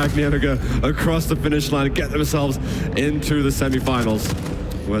to drag Nemiga across the finish line and get themselves into the semifinals,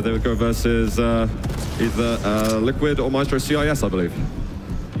 where they would go versus either Liquid or Maestro CIS, I believe.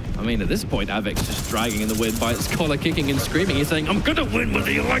 I mean, at this point, Avek's just dragging in the wind by its collar, kicking and screaming. He's saying, I'm going to win whether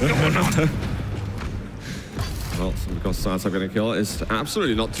you like it or not. Well, so because Silent Step getting a kill, it's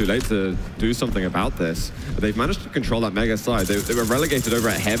absolutely not too late to do something about this. They've managed to control that Mega side. They were relegated over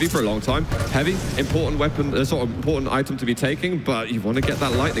at Heavy for a long time. Heavy, important weapon, sort of important item to be taking, but you want to get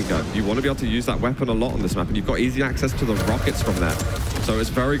that lightning gun. You want to be able to use that weapon a lot on this map, and you've got easy access to the rockets from that. So it's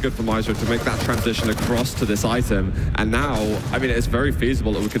very good for Myztro to make that transition across to this item. And now, I mean, it's very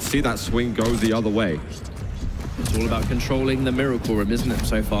feasible that we could see that swing go the other way. It's all about controlling the Miracle Room, isn't it,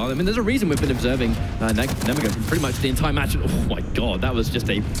 so far? I mean, there's a reason we've been observing Nemiga pretty much the entire match. Oh my god, that was just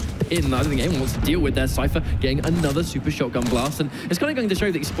a pin. I don't think anyone wants to deal with their Cypher getting another Super Shotgun blast. And it's kind of going to show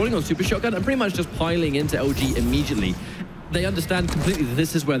that he's spawning on Super Shotgun and pretty much just piling into LG immediately. They understand completely that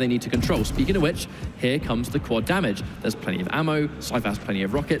this is where they need to control. Speaking of which, here comes the quad damage. There's plenty of ammo, Cypher has plenty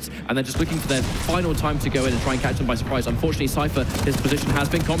of rockets, and they're just looking for their final time to go in and try and catch them by surprise. Unfortunately, Cypher, his position has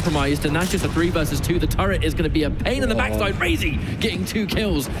been compromised, and that's just a 3 versus 2. The turret is going to be a pain in the backside. Razy getting 2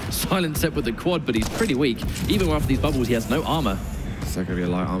 kills. Silent Step with the quad, but he's pretty weak. Even after these bubbles, he has no armor. Is there going to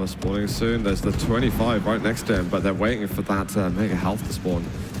be a light armor spawning soon? There's the 25 right next to him, but they're waiting for that Mega Health to spawn.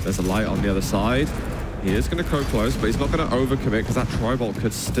 There's a light on the other side. He is going to go close, but he's not going to overcommit because that Tri-Bolt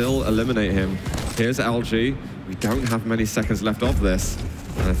could still eliminate him. Here's LG. We don't have many seconds left of this.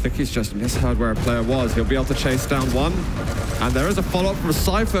 And I think he's just misheard where a player was. He'll be able to chase down one. And there is a follow-up from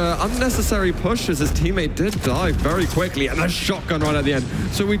Cypher. Unnecessary push as his teammate did die very quickly. And a shotgun right at the end.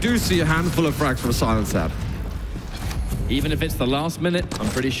 So we do see a handful of frags from Silent Step. Even if it's the last minute, I'm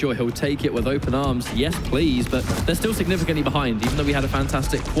pretty sure he'll take it with open arms. Yes, please, but they're still significantly behind, even though we had a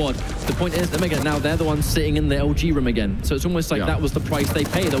fantastic quad. The point is, now they're the ones sitting in the LG room again. So it's almost like that was the price they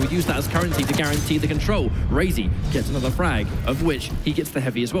pay. They'll use that as currency to guarantee the control. Razy gets another frag, of which he gets the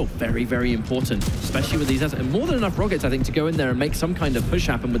heavy as well. Very, very important, especially with these. And more than enough rockets, I think, to go in there and make some kind of push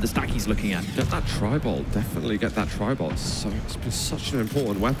happen with the stack he's looking at. Get that Tri-Bolt, definitely get that Tri-Bolt. So it's been such an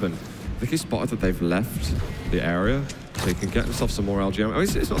important weapon. I think he spotted that they've left the area. So he can get himself some more LG ammo. Oh,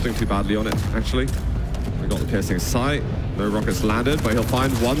 he's not doing too badly on it, actually. We got the piercing sight. No rockets landed, but he'll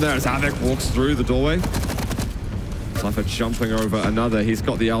find one there as Avek walks through the doorway. Cypher jumping over another. He's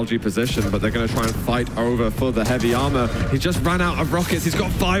got the LG position, but they're going to try and fight over for the heavy armor. He just ran out of rockets. He's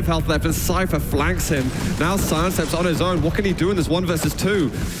got 5 health left, and Cypher flanks him. Now Silent Step's on his own. What can he do in this 1 versus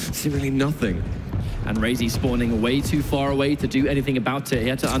 2? Seemingly nothing. and Razy spawning way too far away to do anything about it. He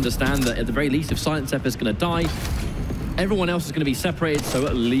had to understand that at the very least, if SilentSep is going to die, everyone else is going to be separated, so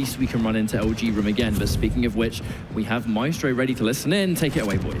at least we can run into LG room again. But speaking of which, we have Maestro ready to listen in. Take it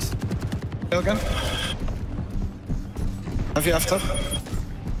away, boys. Again. Heavy after.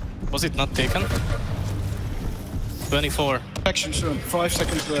 Was it not taken? 24. Action soon. 5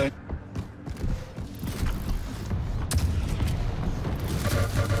 seconds away.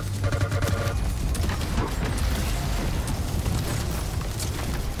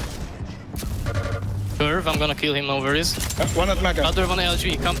 Curve, I'm gonna kill him over this. One at Mega. Other one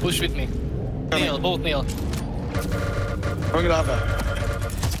LG, come push with me. Kneel, both kneel. Bring lava.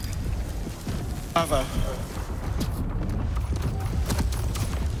 Lava.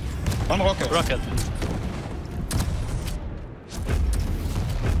 One rocket. Rocket.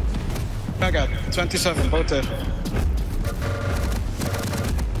 Mega. 27, both there.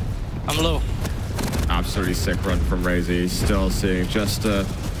 I'm low. Absolutely sick run from Razy. Still seeing just the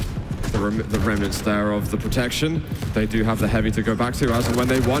remnants there of the protection. They do have the heavy to go back to as and when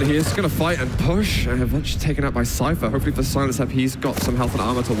they want. He is going to fight and push, and eventually taken out by Cypher. Hopefully for SilentSep, he's got some health and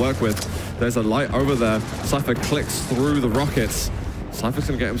armor to work with. There's a light over there. Cypher clicks through the rockets. Cypher's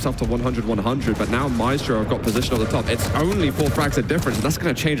going to get himself to 100-100, but now Maestro have got position on the top. It's only 4 frags of difference, and that's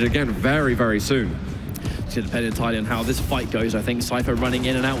going to change it again very, very soon. It's going to depend entirely on how this fight goes. I think Cypher running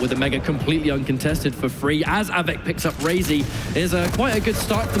in and out with the Mega completely uncontested for free as Avec picks up Razy is quite a good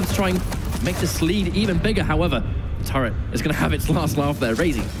start for them to try and make this lead even bigger. However, Turret is going to have its last laugh there.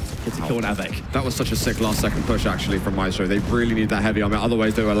 Razy gets a kill on Avec. That was such a sick last-second push, actually, from Maestro. They really need that heavy armor.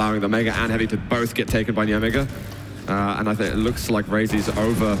 Otherwise, they were allowing the Mega and Heavy to both get taken by Nemiga. And I think it looks like Razy's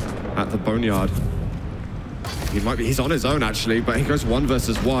over at the Boneyard. He's on his own, actually, but he goes 1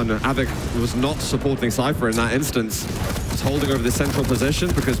 versus 1. Avec was not supporting Cypher in that instance. He's holding over the central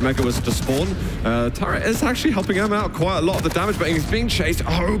position because Mega was to spawn. Turret is actually helping him out quite a lot of the damage, but he's being chased,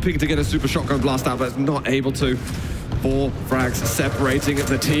 hoping to get a super shotgun blast out, but not able to. 4 frags separating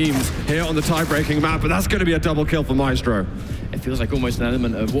the teams here on the tie-breaking map, but that's going to be a double kill for Maestro. It feels like almost an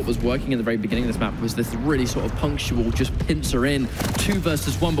element of what was working in the very beginning of this map was this really sort of punctual, just pincer in 2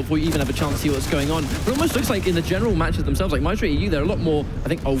 versus 1 before you even have a chance to see what's going on. But it almost looks like in the general matches themselves, like MyztroEU, they're a lot more, I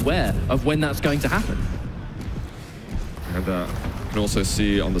think, aware of when that's going to happen. And you can also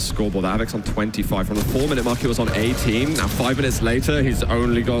see on the scoreboard that Avic's on 25. From the 4-minute mark, he was on 18. Now, 5 minutes later, he's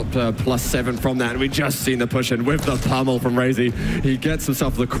only got +7 from that. And we just seen the push in with the pummel from Razy. He gets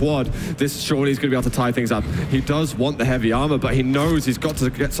himself the quad. This surely is going to be able to tie things up. He does want the heavy armor, but he knows he's got to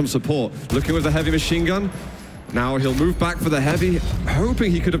get some support. Looking with the heavy machine gun. Now he'll move back for the heavy,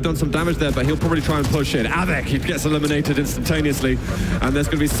 hoping he could have done some damage there, but he'll probably try and push in. Avec, he gets eliminated instantaneously. And there's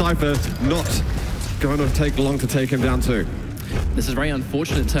going to be Cypher not going to take long to take him down too. This is a very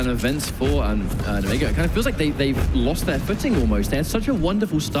unfortunate turn of events for Nemiga. It kind of feels like they've lost their footing almost. They had such a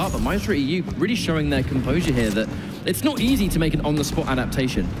wonderful start, but MyztroEU really showing their composure here that it's not easy to make an on-the-spot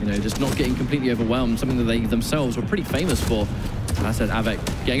adaptation, you know, just not getting completely overwhelmed, something that they themselves were pretty famous for. And I said Avec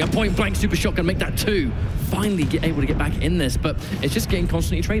getting a point-blank super shotgun, make that 2. Finally able to get back in this, but it's just getting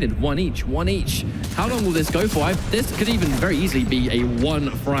constantly traded. 1 each, 1 each. How long will this go for? This could even very easily be a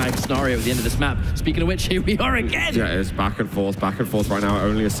 1-frag scenario at the end of this map. Speaking of which, here we are again. Yeah, it's back and forth right now.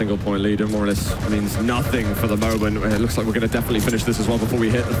 Only a single-point lead, and more or less means nothing for the moment. It looks like we're going to definitely finish this as well before we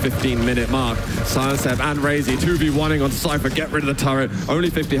hit the 15-minute mark. SilentSep and Razy 2v1ing on Cypher. Get rid of the turret. Only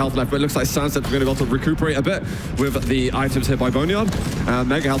 50 health left, but it looks like SilentSep's going to be able to recuperate a bit with the items here by Boneyard.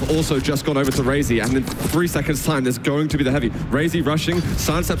 Mega Health also just gone over to Razy, and in 3 seconds time there's going to be the heavy. Razy rushing,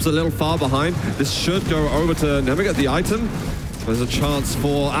 SilentSep's a little far behind. This should go over to Nemiga, the item. There's a chance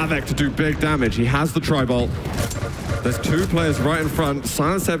for Avec to do big damage. He has the tri-bolt. There's 2 players right in front.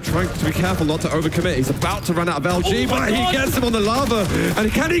 SilentSep trying to be careful not to overcommit. He's about to run out of LG, but he gets him on the lava.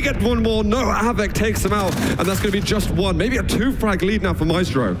 And can he get 1 more? No, Avec takes him out. And that's going to be just 1. Maybe a 2-frag lead now for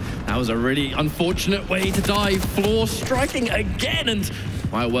Maestro. That was a really unfortunate way to die. Floor striking again. And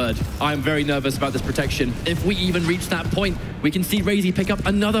my word, I'm very nervous about this protection. If we even reach that point, we can see Razy pick up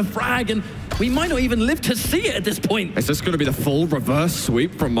another frag. And we might not even live to see it at this point. Is this going to be the full reverse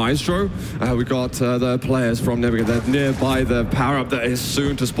sweep from Maestro? We got the players from Nemiga. They're nearby the power-up that is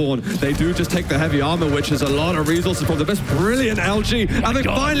soon to spawn. They do just take the heavy armor, which is a lot of resources from the best brilliant LG. And then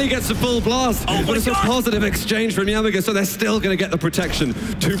finally gets the full blast. But it's a positive exchange from Nemiga, so they're still going to get the protection.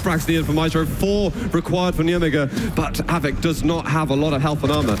 2 frags needed for Maestro, 4 required for Nemiga. But Avec does not have a lot of health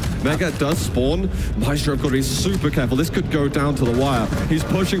and armor. Mega does spawn. Maestro have got to be super careful. This could go down to the wire. He's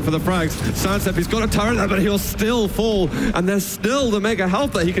pushing for the frags. SilentSep, he's got a turret there, but he'll still fall. And there's still the Mega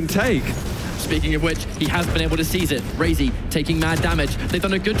health that he can take. Speaking of which, he has been able to seize it. Razy taking mad damage. They've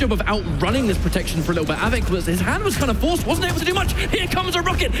done a good job of outrunning this protection for a little bit. Avik, his hand was kind of forced, wasn't able to do much. Here comes a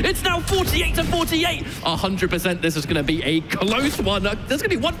rocket. It's now 48 to 48. 100% this is going to be a close one. There's going to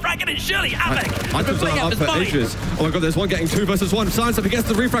be one frag in it, surely. Avik. I could up for ages. Oh my god, there's one getting 2 versus 1. Silence up against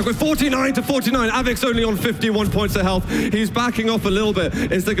the refrag with 49 to 49. Avik's only on 51 points of health. He's backing off a little bit.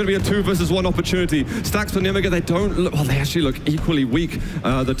 Is there going to be a 2 versus 1 opportunity? Stacks for Nemiga, they don't look, well, they actually look equally weak,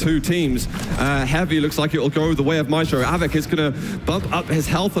 the two teams. Heavy looks like it will go the way of Myztro. Avik is going to bump up his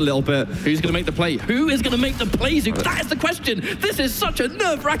health a little bit. Who's going to make the play? Who is going to make the play, Zook? That is the question. This is such a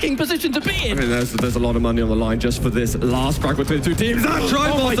nerve-wracking position to be in. I mean, there's a lot of money on the line just for this last frag between the two teams. That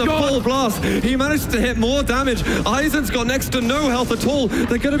Tribolt's a full blast. He managed to hit more damage. Aizen's got next to no health at all.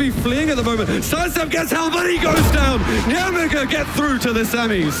 They're going to be fleeing at the moment. Sidestep gets health, but he goes down. Nemiga get through to the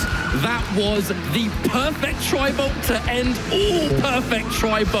semis. That was the perfect Tribolt to end all perfect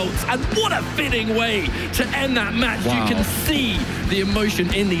Tribolts. And what a fitting way to end that match. Wow. You can see the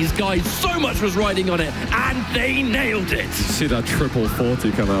emotion in these guys. So much was riding on it, and they nailed it. You see that triple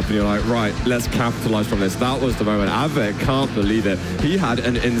 40 come up, and you're like, right, let's capitalize from this. That was the moment. Avik can't believe it. He had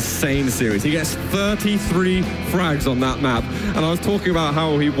an insane series. He gets 33 frags on that map. And I was talking about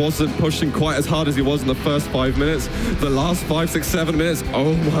how he wasn't pushing quite as hard as he was in the first 5 minutes. The last 5, 6, 7 minutes,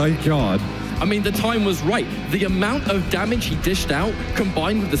 oh my god. I mean, the time was right. The amount of damage he dished out,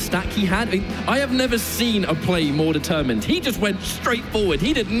 combined with the stack he had, I have never seen a play more determined. He just went straight forward.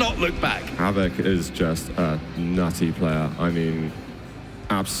 He did not look back. Avik is just a nutty player. I mean,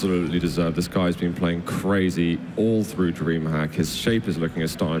 absolutely deserved. This guy's been playing crazy all through Dreamhack. His shape is looking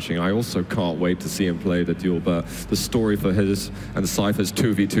astonishing. I also can't wait to see him play the duel, but the story for his and Cypher's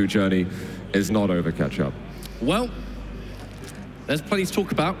 2v2 journey is not over catch-up. Well, there's plenty to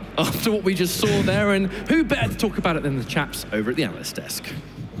talk about after what we just saw there, and who better to talk about it than the chaps over at the analyst desk?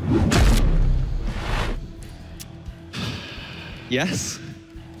 Yes.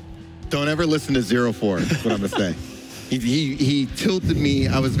 Don't ever listen to 04, is what I'm going to say. He tilted me.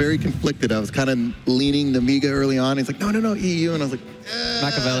 I was very conflicted. I was kind of leaning Nemiga early on. He's like, no, EU. And I was like,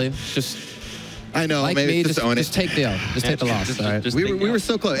 Machiavelli, just I know, like maybe me, just own it. just take the L. Just take the loss. All right. We were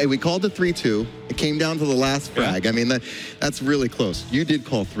so close. Hey, we called it 3-2. It came down to the last frag. I mean, that's really close. You did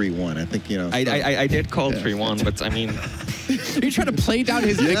call 3-1. I think, you know. I did call 3-1, but I mean... Are you trying to play down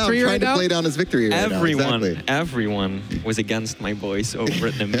his victory right now? I'm trying to play down his victory right now. Exactly. Everyone was against my boys over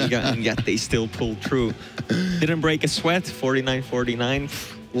at Nemiga, and yet they still pulled through. Didn't break a sweat,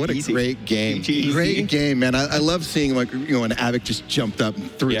 49-49. What a Easy. great game. Easy. Great game, man. I love seeing, like, you know, when Avik just jumped up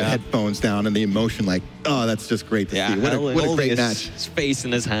and threw the headphones down and the emotion, like, oh, that's just great to see. What a great match. His face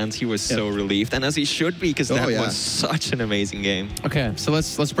in his hands, he was so relieved, and as he should be, because that was such an amazing game. Okay, so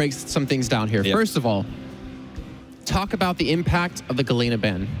let's break some things down here. First of all, talk about the impact of the Galena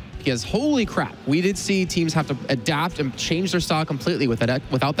ban. Because holy crap, we did see teams have to adapt and change their style completely without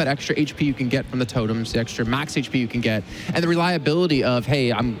that extra HP you can get from the totems, the extra max HP you can get, and the reliability of,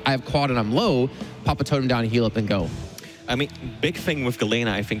 hey, I have quad and I'm low, pop a totem down, heal up, and go. I mean, big thing with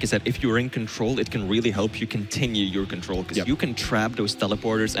Galena, I think, is that if you're in control, it can really help you continue your control, because you can trap those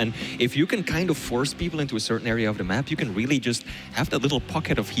teleporters, and if you can kind of force people into a certain area of the map, you can really just have that little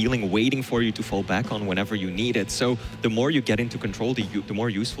pocket of healing waiting for you to fall back on whenever you need it. So the more you get into control, the more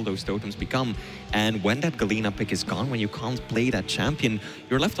useful those totems become. And when that Galena pick is gone, when you can't play that champion,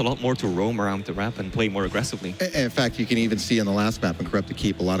 you're left a lot more to roam around the map and play more aggressively. In fact, you can even see on the last map in Corrupted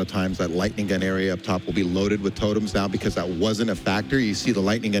Keep, a lot of times that lightning gun area up top will be loaded with totems now, because that wasn't a factor. You see the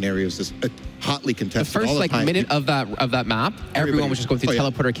lightning gun area is just hotly contested. The first like minute of that map, everyone was just going through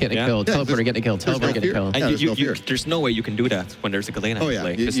teleporter, getting a kill, teleporter, getting a kill, teleporter, getting a kill. And there's no way you can do that when there's a Galena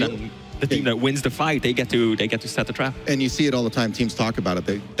play, because then the team that wins the fight, they get to set the trap. And you see it all the time. Teams talk about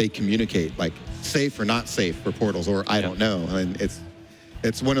it. They communicate like safe or not safe for portals, or I don't know. And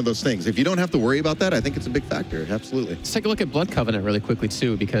it's one of those things. If you don't have to worry about that, I think it's a big factor. Absolutely. Let's take a look at Blood Covenant really quickly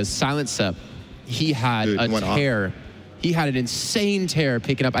too, because Silent Sep, he had a tear. He had an insane tear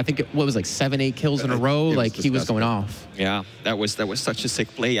picking up, I think, what was like 7-8 kills in a row. Like, he was going off. Yeah, that was such a sick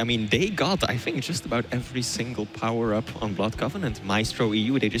play. I mean, they got, I think, just about every single power-up on Blood Covenant.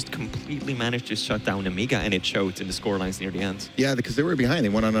 MyztroEU, they just completely managed to shut down Nemiga, and it showed in the scorelines near the end. Yeah, because they were behind. They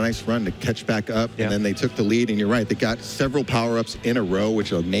went on a nice run to catch back up, and then they took the lead. And you're right, they got several power-ups in a row,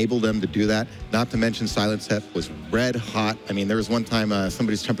 which enabled them to do that. Not to mention, Silent Sep was red hot. I mean, there was one time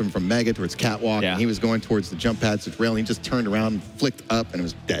somebody's jumping from Mega towards Catwalk, and he was going towards the jump pads to rail, and he just turned around, flicked up, and it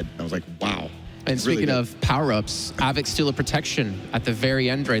was dead. I was like, wow. And speaking of power-ups, Avik Steel of Protection at the very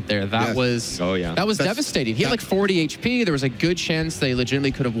end right there. That was that was devastating. He had like 40 HP. There was a good chance they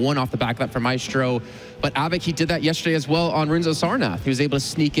legitimately could have won off the back of that for Maestro. But Avik, he did that yesterday as well on Runes of Sarnath. He was able to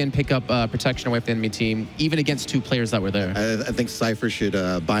sneak in, pick up protection away from the enemy team, even against 2 players that were there. I think Cypher should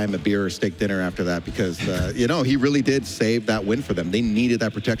buy him a beer or steak dinner after that because, you know, he really did save that win for them. They needed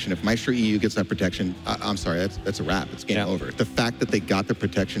that protection. If MyztroEU gets that protection, I'm sorry, that's a wrap. It's game over. The fact that they got the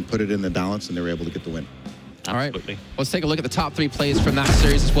protection, put it in the balance, and they were able to get the win. Absolutely. All right, let's take a look at the top 3 plays from that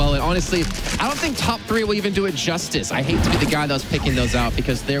series as well. And honestly, I don't think top 3 will even do it justice. I hate to be the guy that was picking those out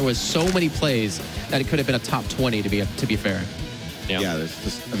because there was so many plays that it could have been a top 20 to be fair. Yeah, there's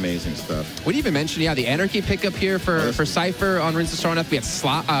just amazing stuff. What do you even mention? Yeah, the Anarchy pickup here for Cypher on Runes of Sarnath. We had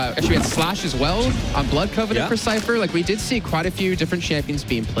actually we had Slash as well on Blood Covenant for Cypher. Like, we did see quite a few different champions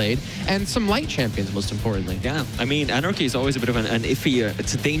being played and some light champions, most importantly. Yeah, I mean, Anarchy is always a bit of an iffy,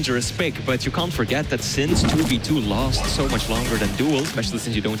 it's a dangerous pick, but you can't forget that since 2v2 lasts so much longer than Duel, especially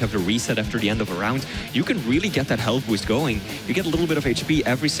since you don't have the reset after the end of a round, you can really get that health boost going. You get a little bit of HP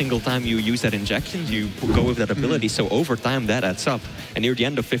every single time you use that injection, you go with that ability, so over time that adds up. And near the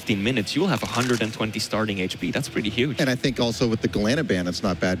end of 15 minutes, you'll have 120 starting HP. That's pretty huge. And I think also with the Galena ban, it's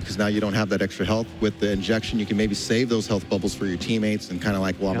not bad because now you don't have that extra health. With the injection, you can maybe save those health bubbles for your teammates and kind of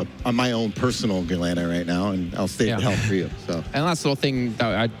like, well, I'm on my own personal Galena right now, and I'll save the health for you. So. And last little thing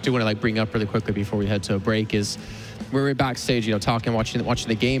that I do want to bring up really quickly before we head to a break is we were backstage, talking, watching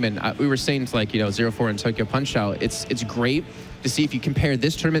the game, and we were saying to 0-4 and Tokyo Punch-Out, it's great to see if you compare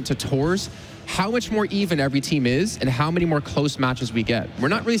this tournament to Tours, how much more even every team is and how many more close matches we get. We're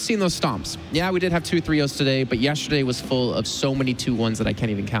not really seeing those stomps. Yeah, we did have 2 3-0s today, but yesterday was full of so many 2-1s that I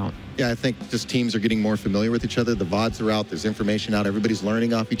can't even count. Yeah, I think just teams are getting more familiar with each other. The VODs are out, there's information out, everybody's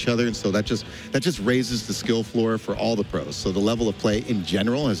learning off each other, and so that just raises the skill floor for all the pros. So the level of play in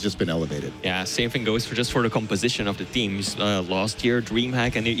general has just been elevated. Yeah, same thing goes for the composition of the teams. Last year,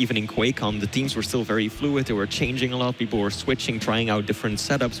 Dreamhack, and even in QuakeCon, the teams were still very fluid. They were changing a lot. People were switching, trying out different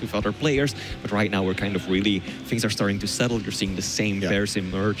setups with other players. But right now, we're kind of things are starting to settle. You're seeing the same pairs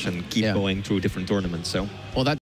emerge and keep going through different tournaments. So, well, that